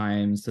multiple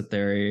times that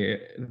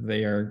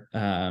they are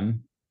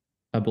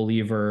a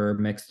believer,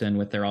 mixed in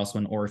with they're also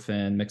an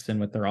orphan, mixed in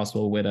with they're also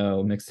a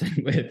widow, mixed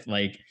in with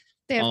like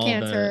They have all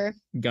cancer.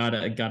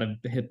 Gotta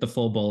hit the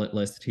full bullet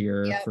list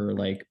here for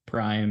like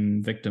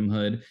prime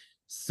victimhood. In the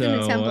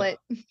So template.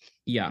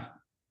 yeah.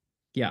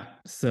 Yeah.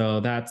 So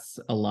that's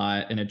a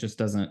lot, and it just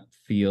doesn't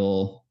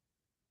feel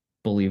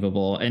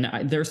believable.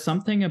 And there's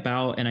something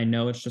about, and I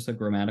know it's just a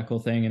grammatical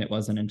thing and it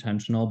wasn't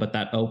intentional, but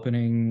that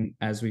opening,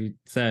 as we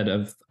said,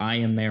 of I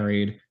am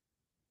married,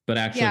 but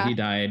actually he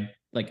died,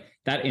 like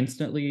that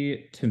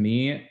instantly, to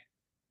me,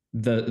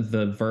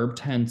 the verb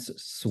tense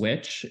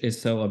switch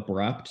is so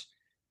abrupt,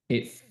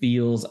 it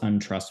feels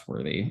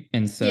untrustworthy.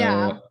 And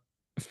so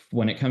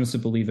when it comes to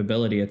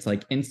believability, it's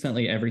like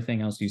instantly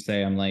everything else you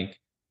say, I'm like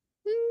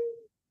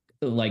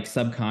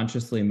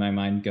subconsciously my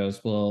mind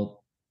goes, well,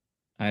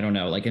 I don't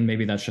know, like, and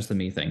maybe that's just a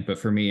me thing, but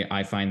for me,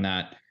 I find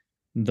that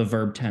the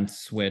verb tense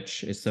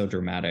switch is so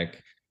dramatic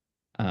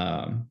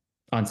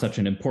on such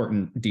an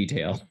important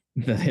detail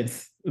that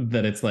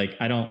it's like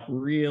I don't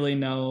really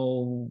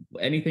know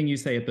anything you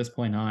say at this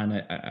point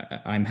on.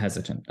 I'm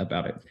hesitant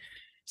about it.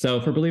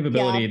 So for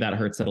believability, that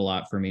hurts it a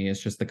lot for me.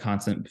 It's just the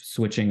constant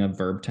switching of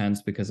verb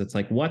tense, because it's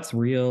like what's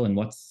real and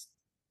what's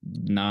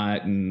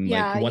not, and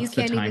like what's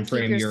the time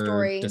frame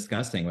you're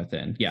discussing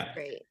within. Yeah.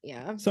 Great.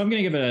 Yeah. So I'm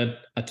gonna give it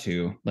a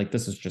 2. Like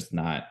this is just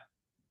not,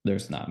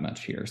 there's not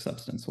much here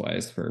substance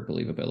wise for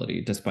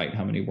believability, despite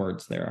how many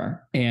words there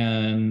are.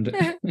 And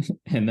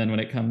and then when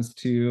it comes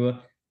to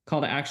call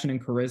to action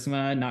and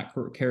charisma, not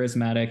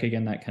charismatic,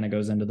 again, that kind of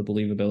goes into the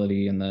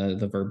believability and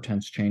the verb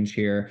tense change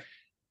here.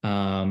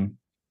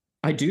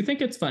 I do think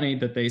it's funny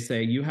that they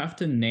say you have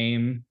to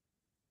name,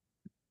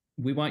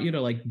 we want you to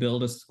like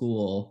build a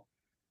school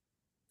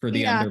for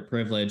the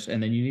underprivileged,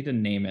 and then you need to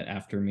name it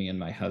after me and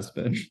my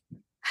husband.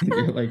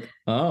 You're like,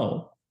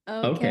 oh,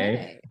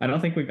 okay. I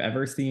don't think we've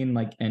ever seen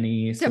like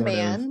any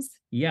demands.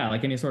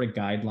 Like any sort of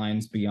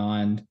guidelines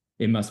beyond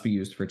it must be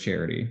used for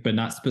charity, but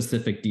not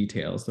specific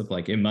details of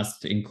like it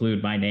must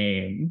include my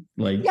name.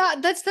 Like, yeah,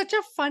 that's such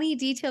a funny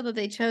detail that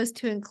they chose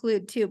to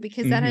include too,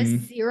 because that has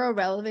zero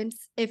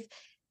relevance if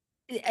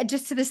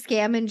just to the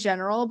scam in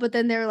general. But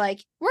then they're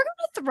like, we're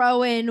gonna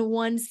throw in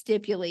one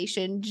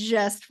stipulation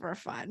just for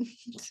fun.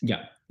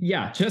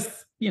 Yeah,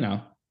 just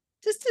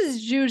just to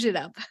zhuzh it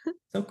up.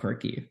 So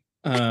quirky.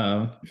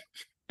 Like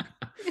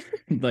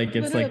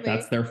it's like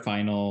that's their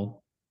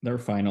final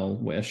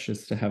wish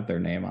is to have their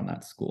name on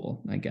that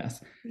school, I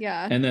guess.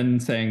 Yeah. And then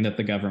saying that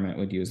the government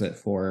would use it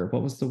for,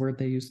 what was the word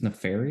they used?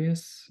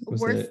 Nefarious?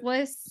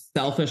 Worthless?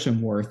 Selfish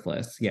and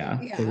worthless.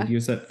 Yeah. They would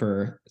use it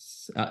for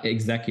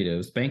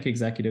executives, bank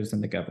executives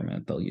in the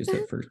government. They'll use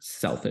it for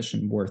selfish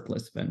and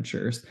worthless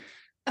ventures.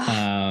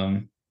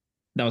 That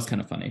was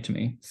kind of funny to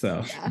me.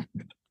 So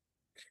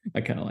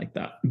I kind of like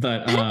that.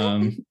 But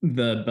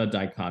the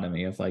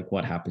dichotomy of like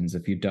what happens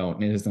if you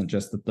don't, it isn't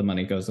just that the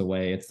money goes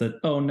away. It's that,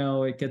 oh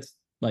no, it gets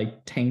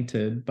like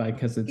tainted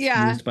because it's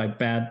used by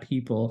bad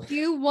people.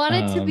 You want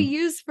it to be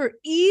used for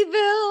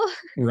evil.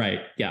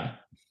 Right. Yeah.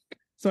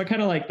 So I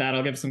kind of like that.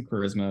 I'll give some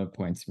charisma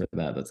points for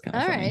that. That's kind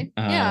of funny.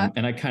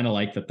 And I kind of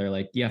like that they're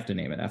like, you have to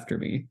name it after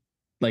me.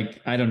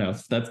 Like, I don't know.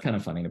 That's kind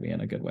of funny to me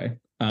in a good way.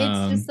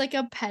 It's just like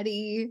a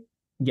petty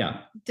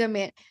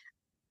demand.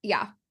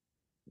 Yeah.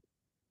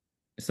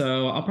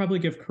 So I'll probably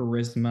give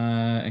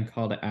charisma and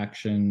call to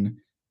action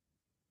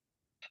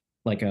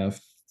like a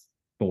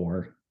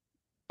 4.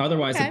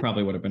 Otherwise, it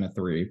probably would have been a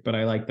 3. But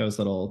I like those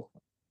little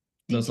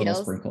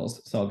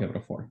sprinkles, so I'll give it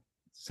a 4.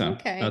 So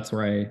that's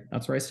where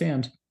I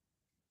stand,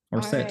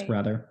 or sit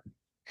rather.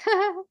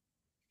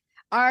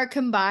 Our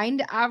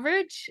combined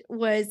average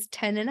was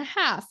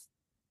 10.5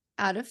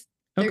 out of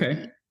 30.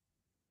 Okay.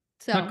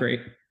 So not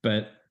great,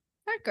 but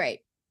not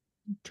great.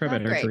 Try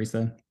better,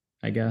 Teresa,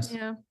 I guess.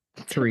 Yeah.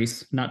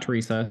 Therese, not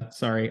Teresa.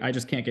 Sorry, I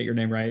just can't get your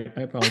name right.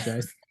 I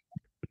apologize.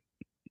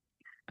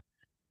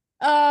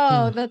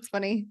 Oh, that's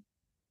funny.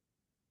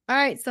 All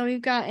right, so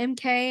we've got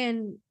MK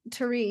and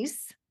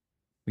Therese.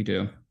 We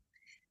do.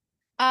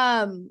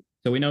 So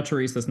we know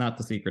Teresa's not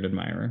the secret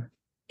admirer,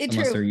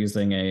 unless they're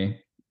using a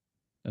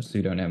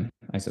pseudonym,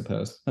 I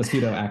suppose. A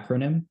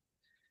pseudo-acronym?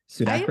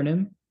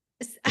 Pseudo-acronym?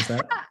 Is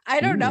that?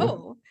 I don't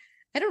know.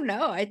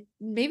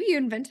 Maybe you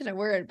invented a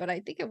word, but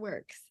I think it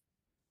works.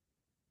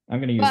 I'm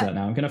going to use that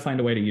now. I'm going to find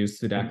a way to use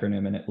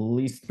pseudo-acronym in at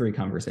least 3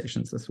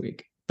 conversations this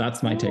week.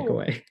 That's my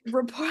takeaway.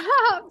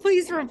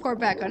 Please report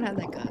back on how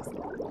that goes.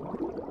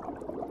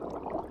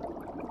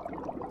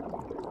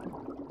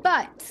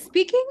 But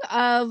speaking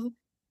of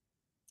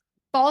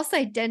false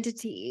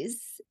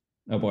identities,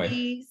 oh boy,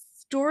 the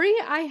story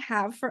I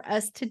have for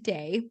us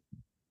today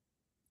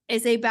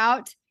is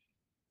about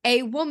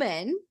a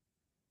woman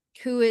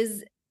who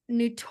is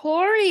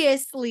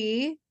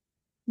notoriously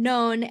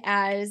known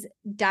as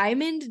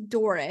Diamond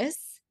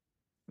Doris,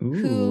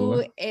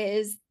 who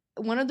is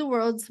one of the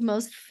world's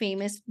most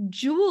famous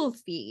jewel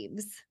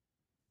thieves.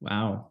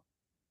 Wow.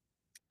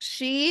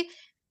 She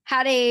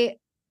had a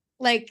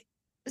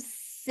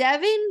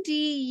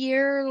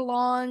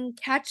 70-year-long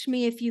catch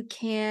me if you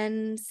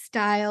can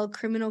style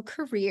criminal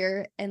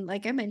career. And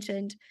like I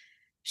mentioned,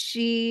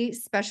 she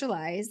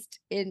specialized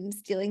in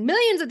stealing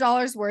millions of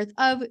dollars worth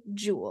of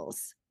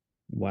jewels.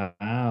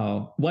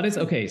 Wow. What is,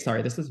 okay,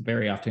 sorry, this is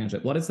very off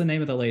tangent. What is the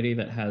name of the lady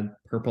that had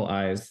purple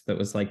eyes that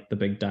was like the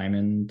big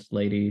diamond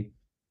lady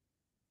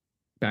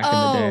back in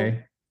the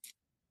day?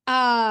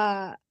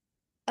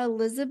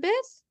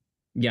 Elizabeth?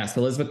 Yes,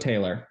 Elizabeth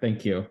Taylor.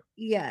 Thank you.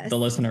 Yes. The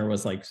listener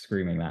was like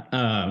screaming that.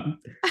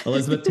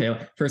 Elizabeth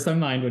Taylor. First in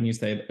mind when you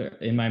say,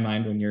 in my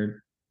mind when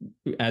you're,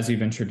 as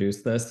you've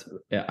introduced this,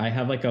 I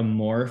have like a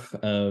morph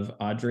of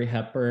Audrey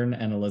Hepburn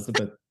and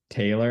Elizabeth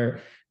Taylor.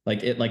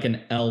 Like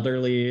an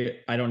elderly,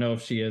 I don't know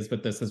if she is,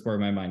 but this is where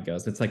my mind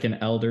goes. It's like an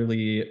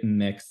elderly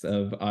mix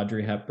of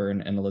Audrey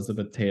Hepburn and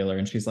Elizabeth Taylor,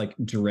 and she's like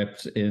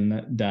dripped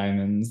in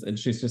diamonds, and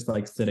she's just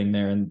like sitting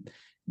there, and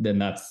then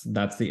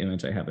that's the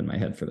image I have in my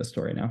head for the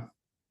story now.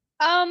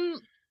 Kind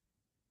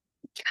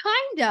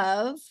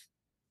of.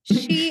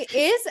 She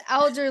is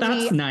elderly.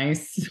 That's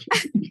nice.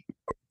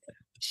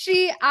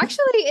 She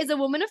actually is a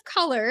woman of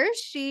color.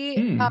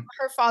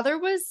 Her father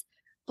was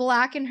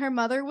Black and her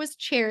mother was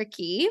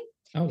Cherokee.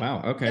 Oh,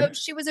 wow. Okay. So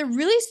she was a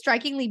really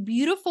strikingly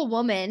beautiful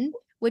woman,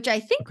 which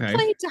I think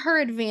played to her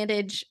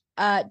advantage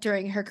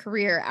during her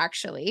career,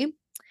 actually.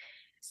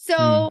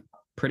 So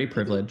pretty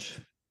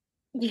privilege.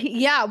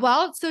 Yeah.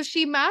 Well, so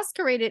she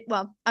masqueraded.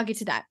 Well, I'll get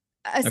to that.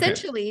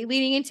 Essentially,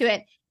 leading into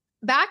it,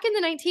 back in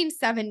the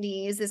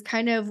 1970s is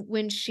kind of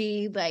when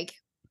she like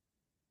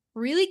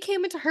really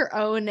came into her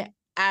own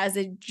as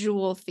a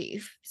jewel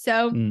thief.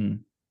 So,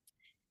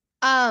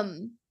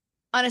 on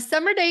a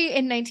summer day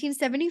in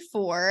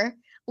 1974,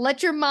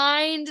 let your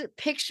mind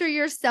picture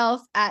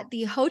yourself at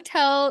the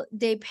Hotel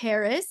de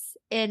Paris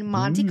in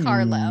Monte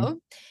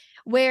Carlo,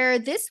 where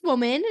this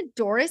woman,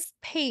 Doris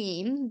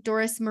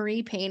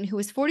Marie Payne, who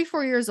was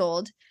 44 years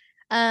old,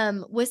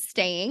 was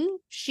staying.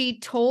 She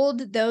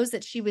told those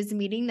that she was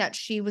meeting that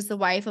she was the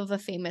wife of a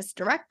famous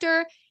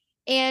director,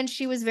 and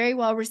she was very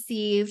well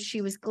received.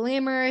 She was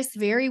glamorous,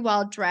 very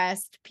well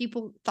dressed.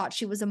 People thought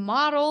she was a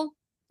model.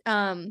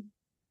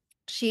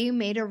 She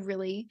made a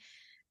really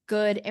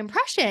good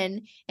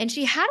impression, and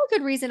she had a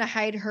good reason to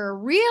hide her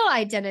real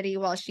identity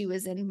while she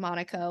was in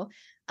Monaco.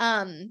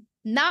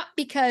 Not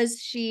because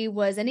she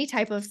was any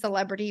type of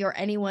celebrity or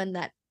anyone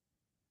that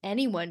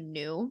anyone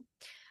knew.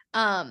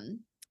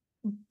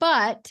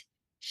 But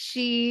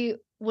she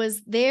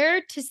was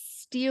there to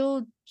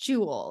steal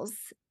jewels.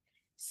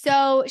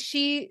 So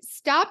she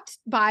stopped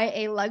by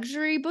a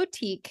luxury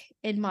boutique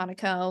in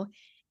Monaco,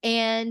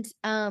 and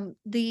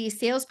the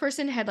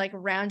salesperson had like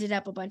rounded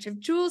up a bunch of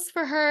jewels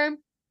for her.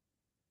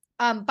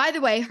 By the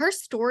way, her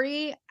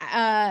story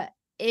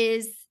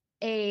is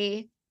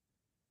a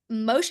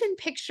motion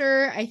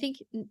picture. I think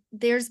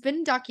there's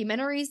been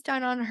documentaries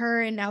done on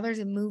her, and now there's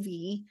a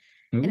movie.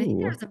 And I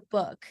think there's a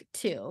book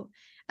too.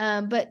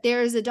 But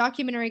there's a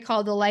documentary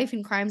called The Life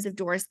and Crimes of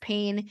Doris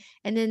Payne.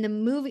 And then the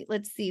movie,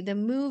 the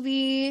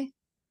movie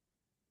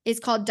is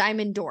called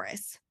Diamond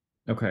Doris.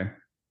 Okay.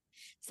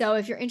 So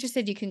if you're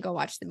interested, you can go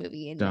watch the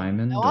movie and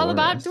Diamond know all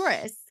about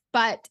Doris.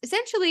 But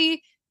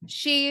essentially,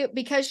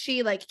 because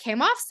she like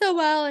came off so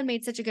well and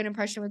made such a good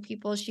impression with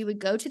people, she would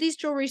go to these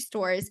jewelry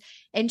stores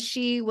and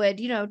she would,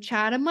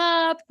 chat them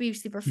up, be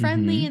super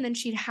friendly, and then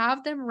she'd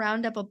have them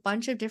round up a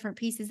bunch of different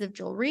pieces of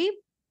jewelry.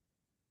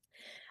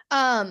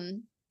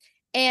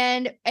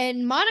 And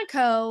in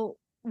Monaco,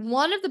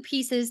 one of the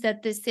pieces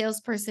that this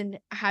salesperson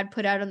had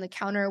put out on the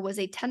counter was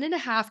a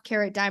 10.5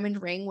 carat diamond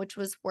ring, which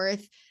was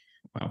worth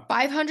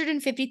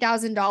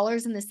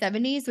 $550,000 in the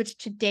 70s, which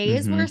today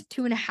is worth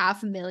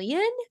 $2.5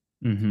 million.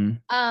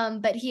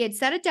 But he had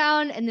set it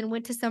down and then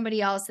went to somebody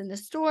else in the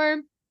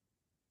store.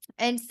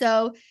 And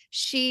so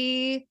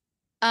she,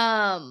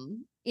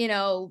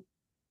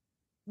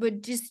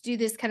 would just do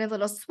this kind of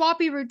little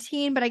swappy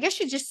routine, but I guess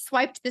she just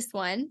swiped this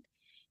one.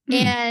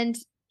 And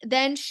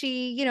then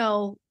she,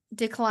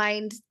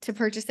 declined to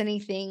purchase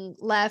anything,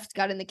 left,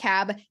 got in the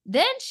cab.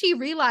 Then she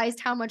realized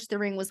how much the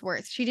ring was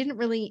worth. She didn't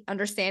really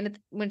understand it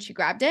when she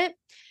grabbed it,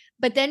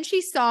 but then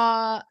she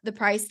saw the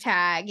price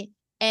tag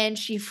and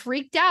she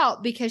freaked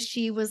out because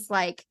she was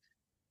like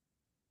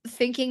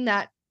thinking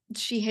that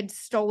she had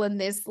stolen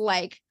this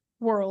like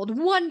world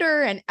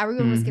wonder and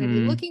everyone was going to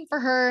be looking for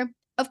her.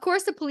 Of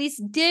course, the police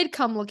did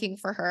come looking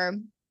for her.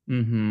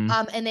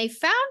 And they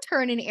found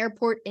her in an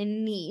airport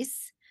in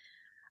Nice.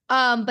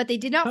 But they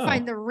did not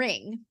find the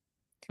ring.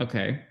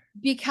 Okay.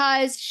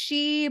 Because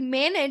she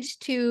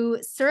managed to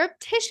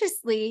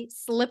surreptitiously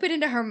slip it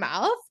into her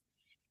mouth.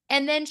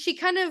 And then she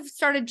kind of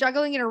started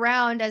juggling it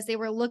around as they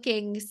were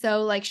looking.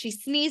 So like she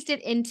sneezed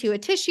it into a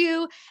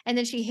tissue and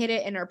then she hid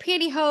it in her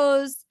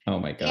pantyhose. Oh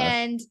my gosh.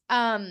 And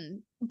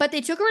but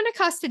they took her into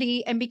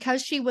custody, and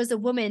because she was a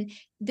woman,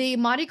 the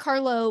Monte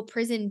Carlo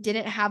prison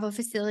didn't have a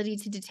facility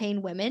to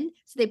detain women.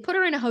 So they put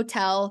her in a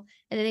hotel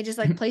and then they just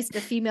like placed a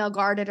female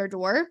guard at her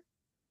door.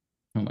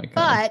 Oh my God.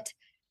 But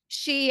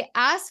she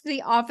asked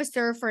the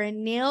officer for a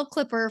nail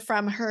clipper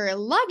from her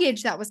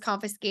luggage that was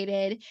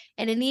confiscated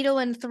and a needle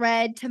and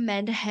thread to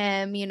mend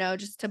him,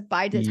 just to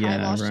bide the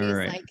time while she's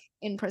like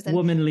in prison.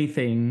 Womanly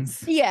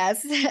things.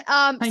 Yes.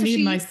 I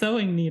need my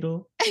sewing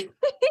needle.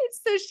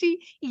 So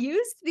she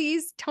used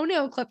these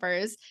toenail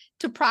clippers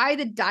to pry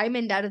the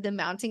diamond out of the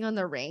mounting on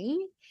the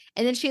ring.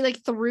 And then she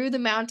like threw the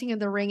mounting of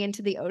the ring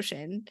into the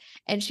ocean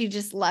and she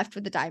just left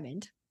with the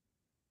diamond.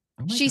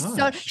 Oh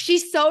she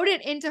sewed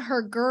it into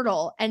her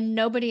girdle and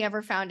nobody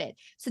ever found it.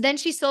 So then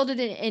she sold it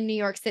in New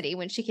York City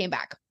when she came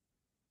back.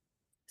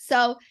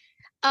 So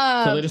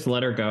they just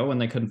let her go when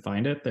they couldn't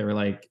find it. They were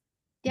like,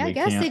 yeah, I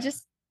guess they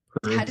just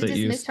had to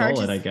dismiss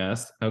charges. I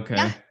guess. Okay.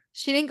 Yeah,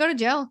 she didn't go to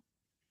jail.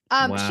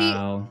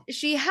 Wow.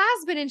 She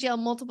has been in jail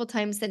multiple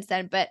times since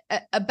then, but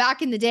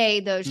back in the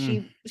day though,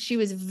 she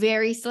was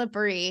very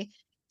slippery.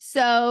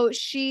 So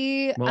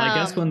she I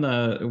guess when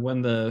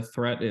the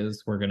threat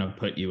is we're gonna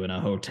put you in a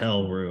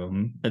hotel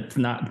room, it's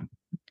not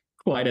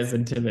quite as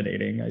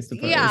intimidating, I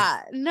suppose.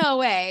 Yeah, no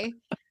way.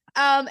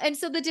 And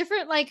so the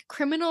different like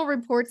criminal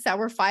reports that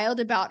were filed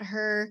about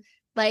her,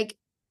 like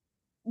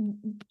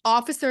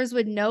officers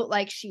would note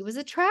like she was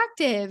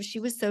attractive, she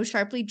was so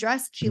sharply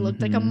dressed, she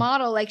looked like a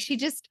model, like she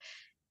just,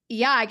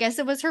 yeah, I guess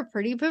it was her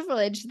pretty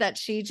privilege that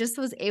she just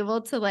was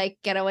able to like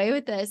get away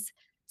with this.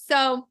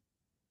 So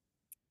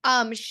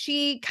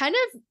she kind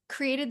of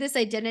created this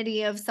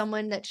identity of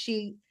someone that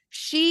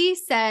she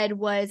said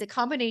was a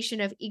combination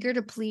of eager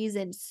to please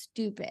and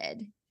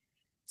stupid.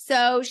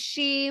 So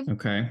she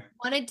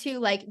wanted to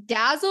like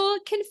dazzle,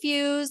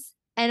 confuse,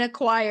 and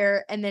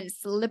acquire, and then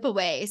slip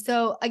away.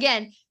 So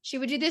again, she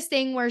would do this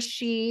thing where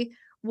she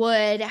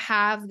would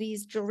have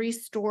these jewelry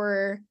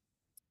store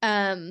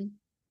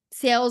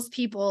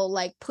salespeople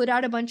like put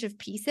out a bunch of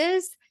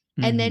pieces.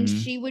 And then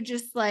she would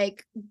just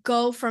like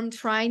go from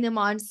trying them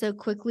on so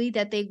quickly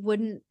that she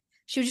would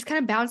just kind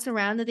of bounce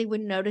around that they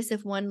wouldn't notice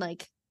if one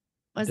like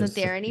wasn't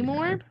there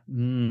anymore.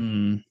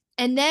 And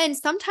then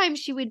sometimes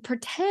she would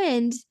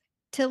pretend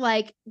to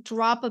like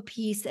drop a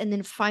piece and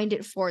then find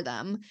it for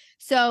them.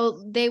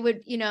 So they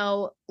would,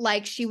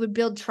 like she would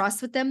build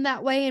trust with them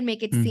that way and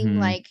make it seem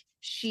like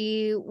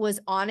she was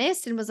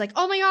honest and was like,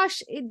 oh my gosh,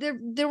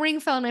 the ring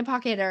fell in my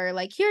pocket, or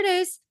like, here it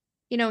is,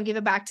 and give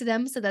it back to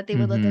them so that they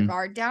would let their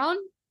guard down.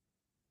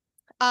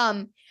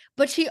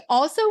 But she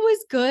also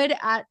was good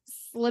at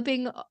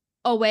slipping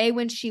away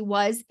when she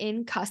was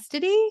in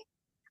custody.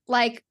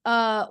 Like,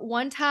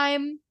 one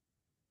time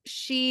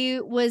she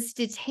was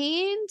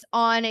detained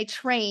on a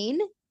train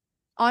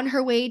on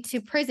her way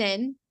to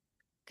prison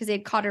because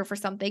they'd caught her for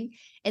something,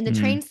 and the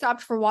train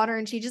stopped for water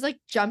and she just like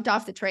jumped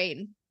off the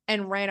train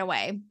and ran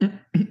away.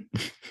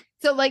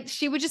 So like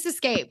she would just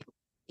escape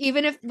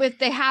even if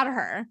they had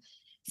her.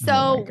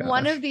 So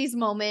one of these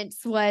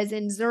moments was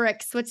in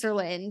Zurich,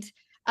 Switzerland,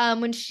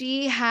 when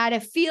she had a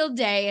field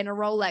day in a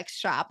Rolex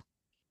shop.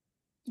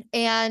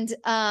 And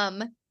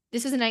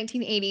this was in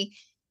 1980.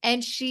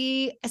 And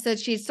she had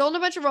sold a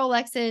bunch of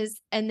Rolexes,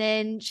 and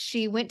then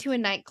she went to a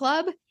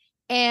nightclub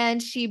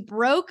and she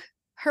broke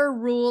her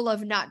rule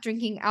of not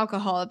drinking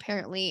alcohol,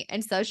 apparently.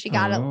 And so she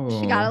got a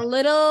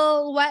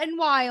little wet and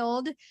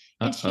wild,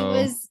 and she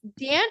was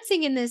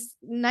dancing in this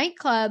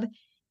nightclub,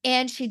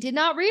 and she did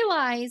not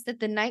realize that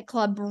the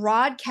nightclub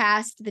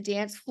broadcast the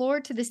dance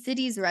floor to the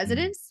city's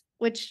residents,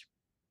 which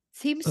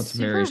seems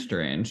very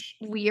strange,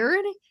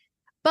 weird.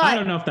 But I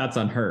don't know if that's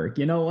on her.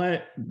 You know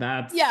what?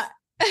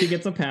 She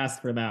gets a pass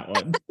for that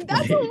one.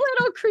 That's a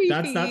little creepy.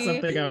 That's not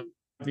something I'd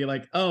be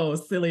like, oh,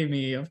 silly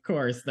me. Of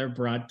course, they're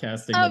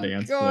broadcasting the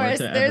dance floor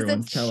to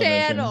everyone's television.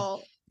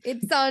 Channel.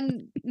 It's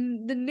on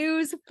the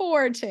News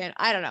 4 channel.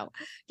 I don't know.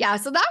 Yeah,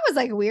 so that was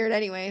like weird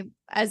anyway,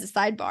 as a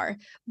sidebar.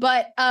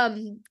 But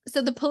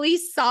so the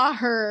police saw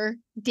her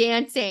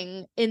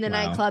dancing in the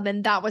nightclub,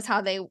 and that was how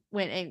they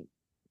went and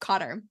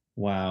caught her.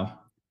 Wow.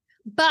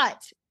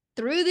 But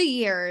through the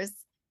years,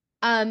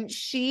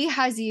 she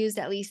has used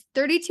at least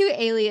 32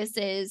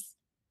 aliases,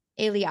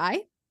 I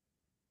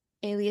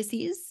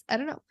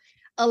don't know,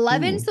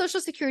 11 social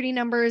security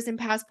numbers and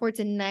passports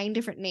in 9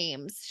 different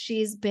names.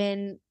 She's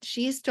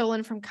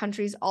stolen from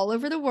countries all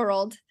over the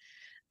world.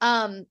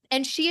 And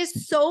she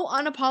is so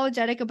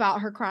unapologetic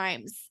about her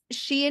crimes.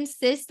 She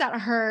insists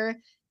that her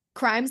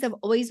crimes have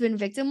always been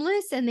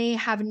victimless and they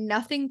have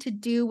nothing to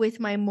do with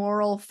my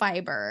moral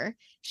fiber.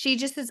 She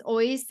just has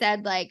always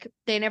said like,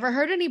 they never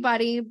hurt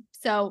anybody.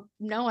 So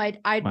no,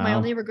 my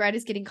only regret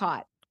is getting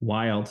caught.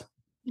 Wild.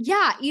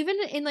 Yeah. Even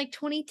in like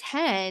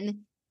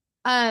 2010,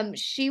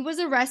 she was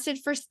arrested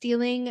for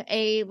stealing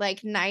a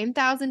like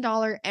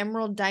 $9,000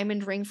 emerald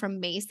diamond ring from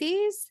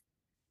Macy's.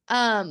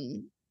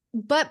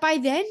 But by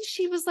then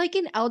she was like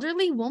an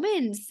elderly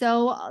woman.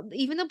 So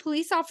even the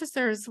police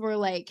officers were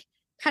like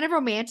kind of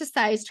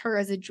romanticized her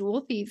as a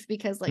jewel thief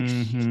because like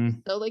she's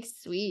so like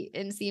sweet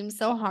and seems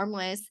so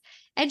harmless.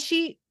 And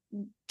she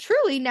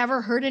truly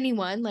never hurt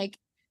anyone. Like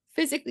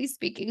physically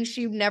speaking,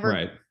 she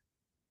never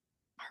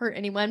hurt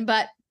anyone,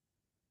 but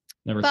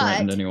never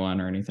threatened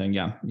anyone or anything.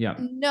 Yeah.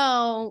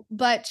 No,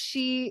 but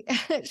she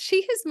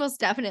has most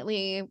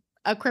definitely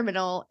a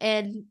criminal.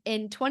 And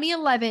in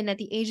 2011, at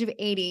the age of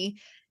 80,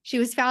 she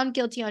was found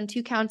guilty on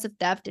 2 counts of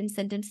theft and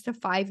sentenced to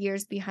 5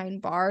 years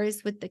behind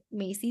bars with the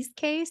Macy's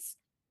case.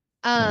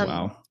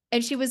 Wow.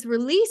 And she was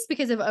released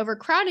because of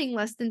overcrowding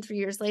less than 3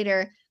 years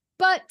later.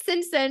 But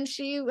since then,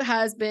 she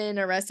has been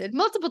arrested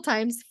multiple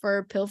times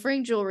for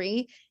pilfering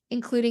jewelry,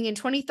 including in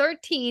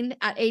 2013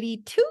 at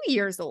 82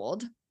 years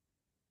old,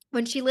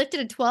 when she lifted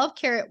a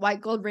 12-carat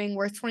white gold ring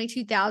worth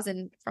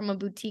 $22,000 from a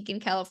boutique in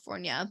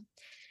California.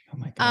 Oh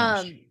my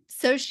gosh.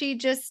 So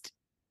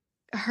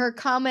her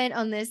comment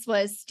on this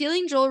was,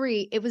 stealing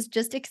jewelry, it was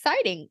just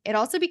exciting. It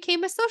also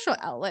became a social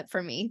outlet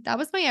for me. That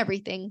was my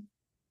everything.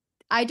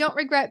 I don't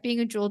regret being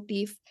a jewel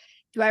thief.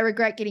 Do I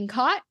regret getting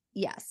caught?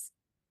 Yes.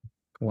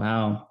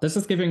 Wow. This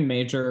is giving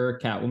major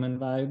Catwoman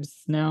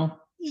vibes now.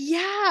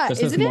 Yeah.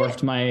 This has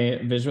morphed my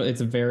visual.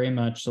 It's very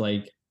much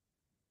like,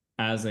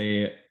 as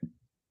a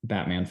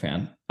Batman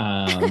fan,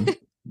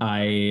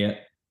 I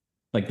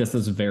like, this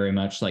is very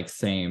much like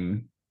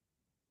same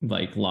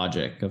like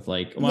logic of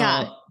like,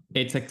 well,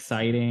 it's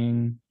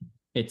exciting,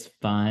 it's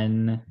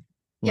fun,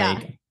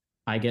 like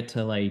I get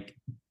to like,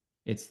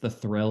 it's the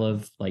thrill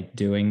of like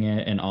doing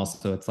it, and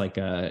also it's like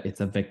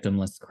it's a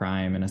victimless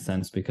crime in a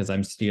sense, because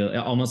I'm stealing,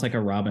 almost like a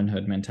Robin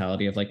Hood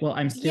mentality of like, well,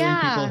 I'm stealing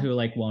people who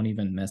like won't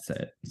even miss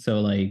it, so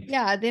like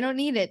they don't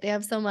need it, they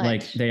have so much,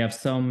 like they have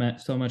so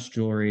much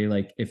jewelry,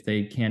 like if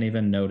they can't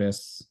even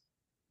notice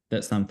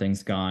that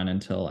something's gone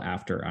until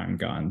after I'm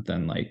gone,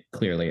 then like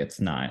clearly it's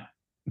not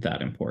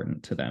that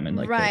important to them, and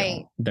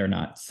like they're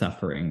not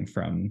suffering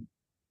from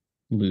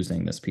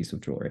losing this piece of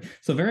jewelry.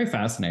 So very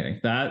fascinating.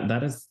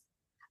 That is,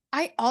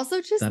 I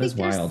also just think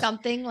there's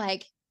something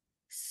like,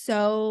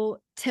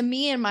 so to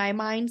me in my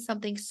mind,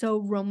 something so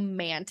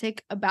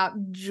romantic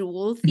about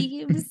jewel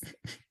thieves.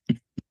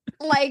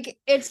 Like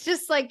it's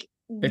just like,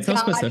 it's so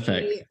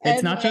specific.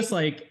 It's not like, just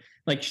like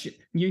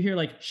you hear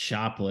like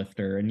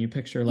shoplifter and you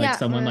picture like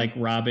someone like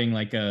robbing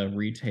like a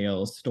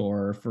retail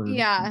store for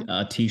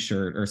a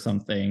t-shirt or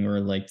something,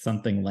 or like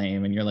something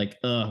lame, and you're like,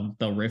 oh,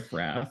 the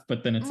riffraff.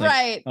 But then it's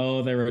like,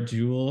 oh, they're a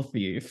jewel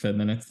thief, and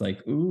then it's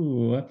like,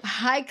 ooh,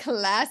 high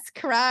class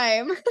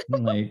crime.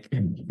 Like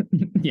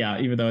yeah,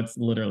 even though it's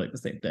literally the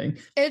same thing,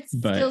 it's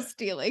still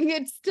stealing,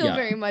 it's still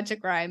very much a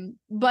crime.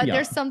 But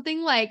there's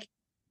something like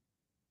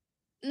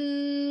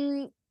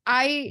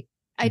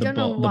I don't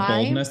know why.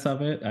 The boldness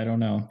of it. I don't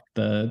know.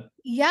 The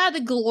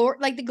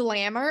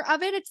glamour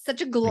of it. It's such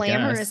a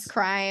glamorous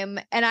crime.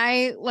 And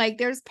I like,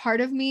 there's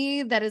part of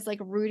me that is like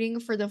rooting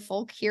for the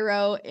folk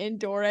hero in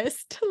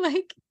Doris to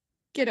like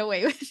get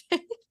away with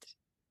it.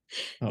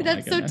 Oh,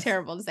 that's so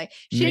terrible to say.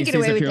 She didn't get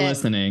away with it. If you're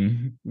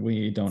listening,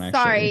 we don't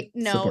actually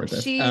support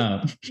this.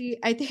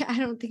 I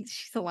don't think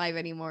she's alive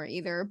anymore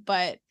either.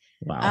 But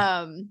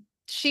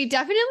she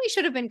definitely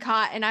should have been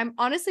caught. And I'm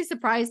honestly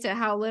surprised at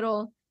how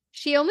little.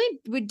 She only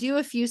would do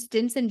a few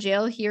stints in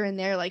jail here and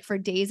there, like for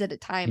days at a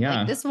time.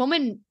 Like this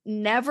woman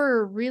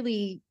never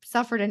really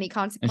suffered any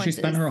consequences. And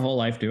she spent her whole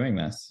life doing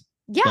this.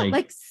 Yeah,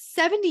 like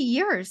 70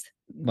 years.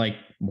 Like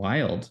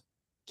wild.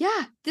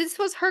 Yeah, this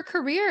was her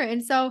career.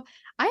 And so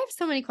I have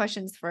so many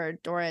questions for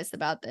Doris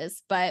about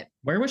this, but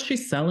where was she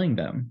selling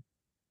them?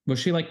 Was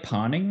she like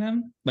pawning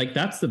them? Like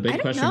that's the big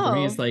question for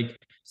me, is like,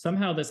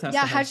 somehow this has to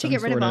have some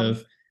sort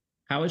of,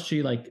 how is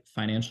she like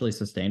financially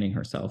sustaining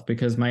herself?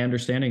 Because my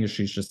understanding is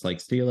she's just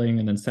like stealing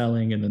and then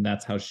selling, and then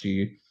that's how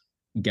she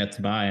gets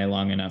by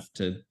long enough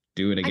to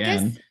do it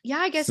again.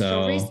 I guess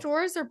jewelry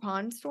stores or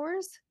pawn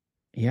stores.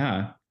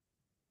 Yeah.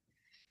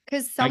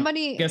 Because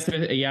somebody,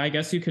 I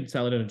guess you could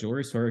sell it at a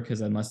jewelry store, because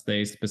unless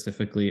they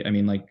specifically, I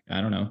mean, like, I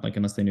don't know, like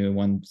unless they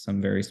knew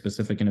some very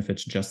specific, and if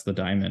it's just the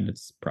diamond,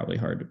 it's probably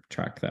hard to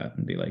track that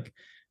and be like,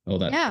 oh,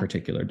 that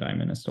particular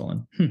diamond is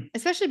stolen.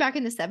 Especially back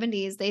in the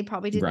 70s, they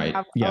probably didn't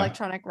have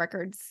electronic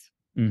records.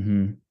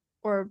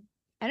 Or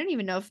I don't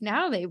even know if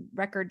now they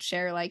record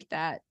share like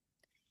that.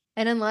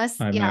 And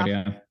unless, I have no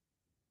idea.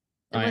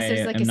 Unless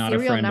there's like a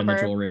serial number. In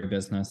the jewelry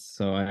business,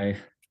 so I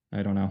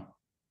don't know.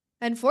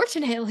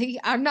 Unfortunately,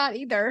 I'm not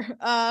either.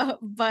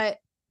 But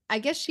I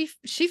guess she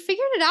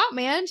figured it out,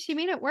 man. She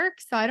made it work.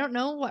 So I don't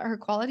know what her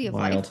quality of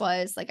life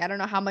was. Like, I don't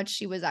know how much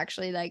she was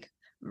actually like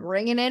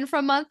bringing in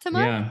from month to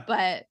month,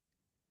 but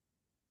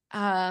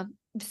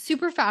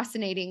super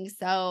fascinating.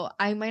 So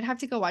I might have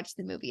to go watch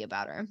the movie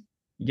about her.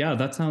 Yeah,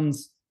 that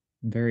sounds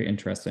very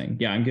interesting.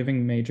 Yeah, I'm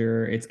giving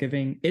it's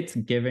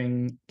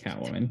giving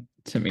Catwoman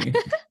to me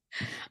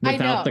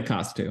without the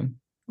costume.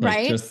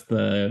 Like,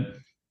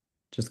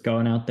 just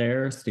going out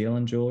there,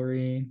 stealing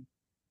jewelry,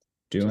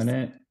 doing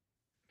it.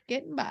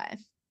 Getting by.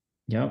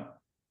 Yep.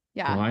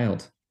 Yeah.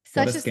 Wild.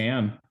 What a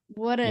scam.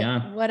 What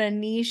a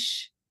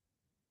niche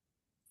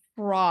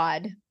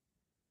fraud.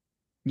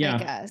 Yeah. I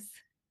guess.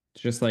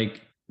 Just like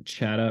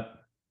chat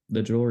up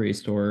the jewelry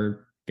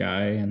store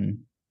guy and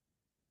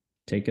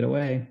take it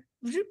away.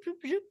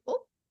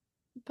 Oh,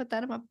 put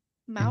that in my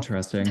mouth.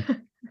 Interesting.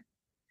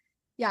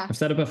 Yeah. I've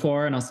said it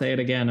before and I'll say it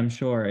again, I'm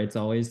sure. It's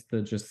always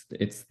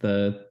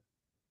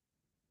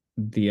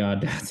the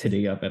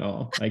audacity of it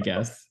all, I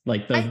guess.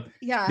 Like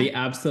the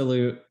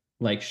absolute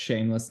like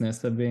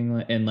shamelessness of being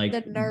like, and like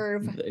the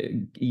nerve.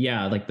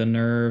 Like the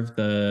nerve,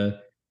 the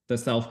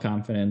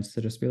self-confidence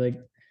to just be like,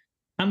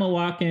 I'm gonna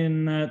walk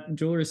in that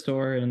jewelry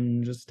store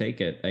and just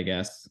take it, I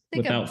guess,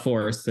 without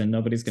force, and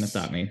nobody's gonna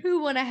stop me.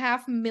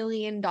 $2.5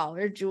 million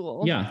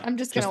jewel. Yeah. I'm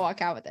just gonna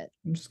walk out with it.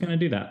 I'm just gonna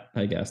do that,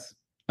 I guess.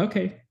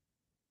 Okay.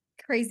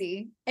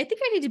 Crazy. I think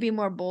I need to be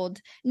more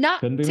bold.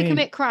 Not to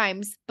commit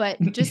crimes,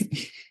 but just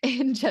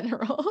in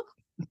general.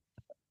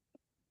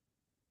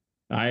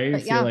 I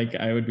feel like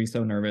I would be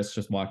so nervous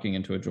just walking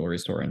into a jewelry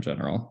store in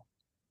general.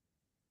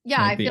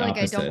 Yeah, I feel like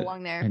I don't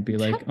belong there. I'd be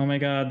like, oh my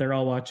God, they're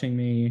all watching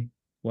me.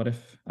 What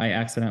if I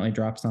accidentally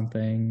drop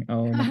something?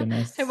 Oh my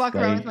goodness. I walk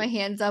around with my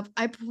hands up.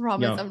 I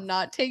promise I'm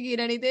not taking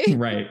anything.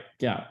 Right.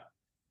 Yeah.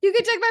 You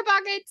can check my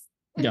pockets.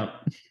 Yep.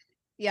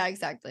 Yeah,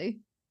 exactly.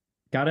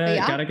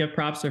 Gotta give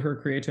props to her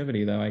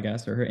creativity though, I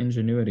guess, or her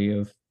ingenuity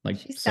of like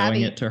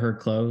sewing it to her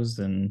clothes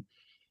and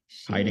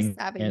hiding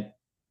it.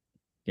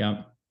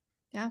 Yep.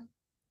 Yeah.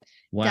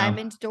 Wow.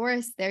 Diamond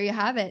Doris. There you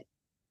have it.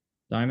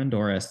 Diamond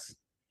Doris.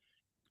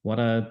 What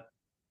a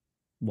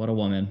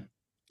woman.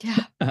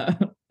 Yeah.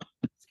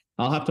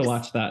 I'll have to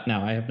watch that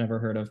now. I have never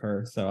heard of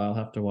her, so I'll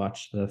have to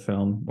watch the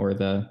film or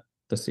the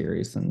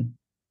series and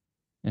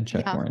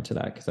check more into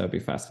that because that would be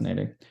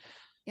fascinating.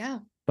 Yeah.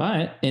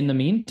 But in the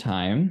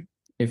meantime,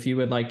 if you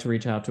would like to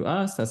reach out to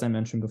us, as I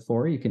mentioned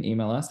before, you can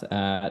email us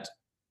at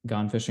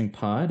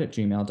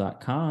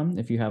gonefishingpod@gmail.com.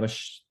 If you have a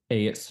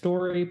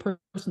story,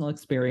 personal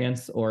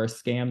experience, or a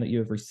scam that you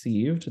have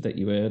received that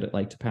you would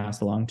like to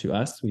pass along to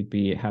us, we'd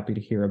be happy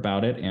to hear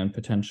about it and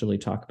potentially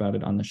talk about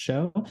it on the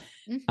show.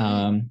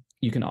 Mm-hmm.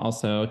 You can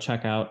also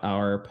check out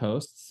our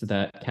posts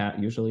that Kat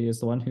usually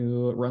is the one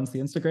who runs the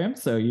Instagram.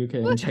 So you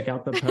can check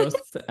out the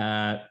posts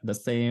at the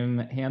same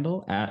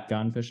handle at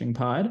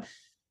gonefishingpod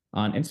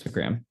on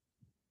Instagram.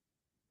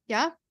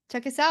 Yeah,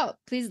 check us out.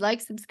 Please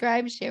like,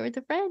 subscribe, share with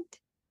a friend.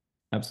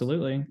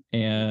 Absolutely.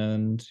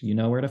 And you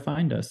know where to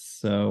find us.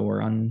 So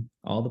we're on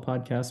all the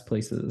podcast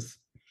places.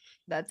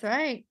 That's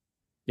right.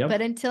 Yep.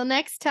 But until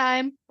next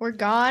time, we're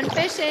gone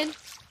fishing.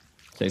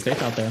 Stay safe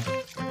out there.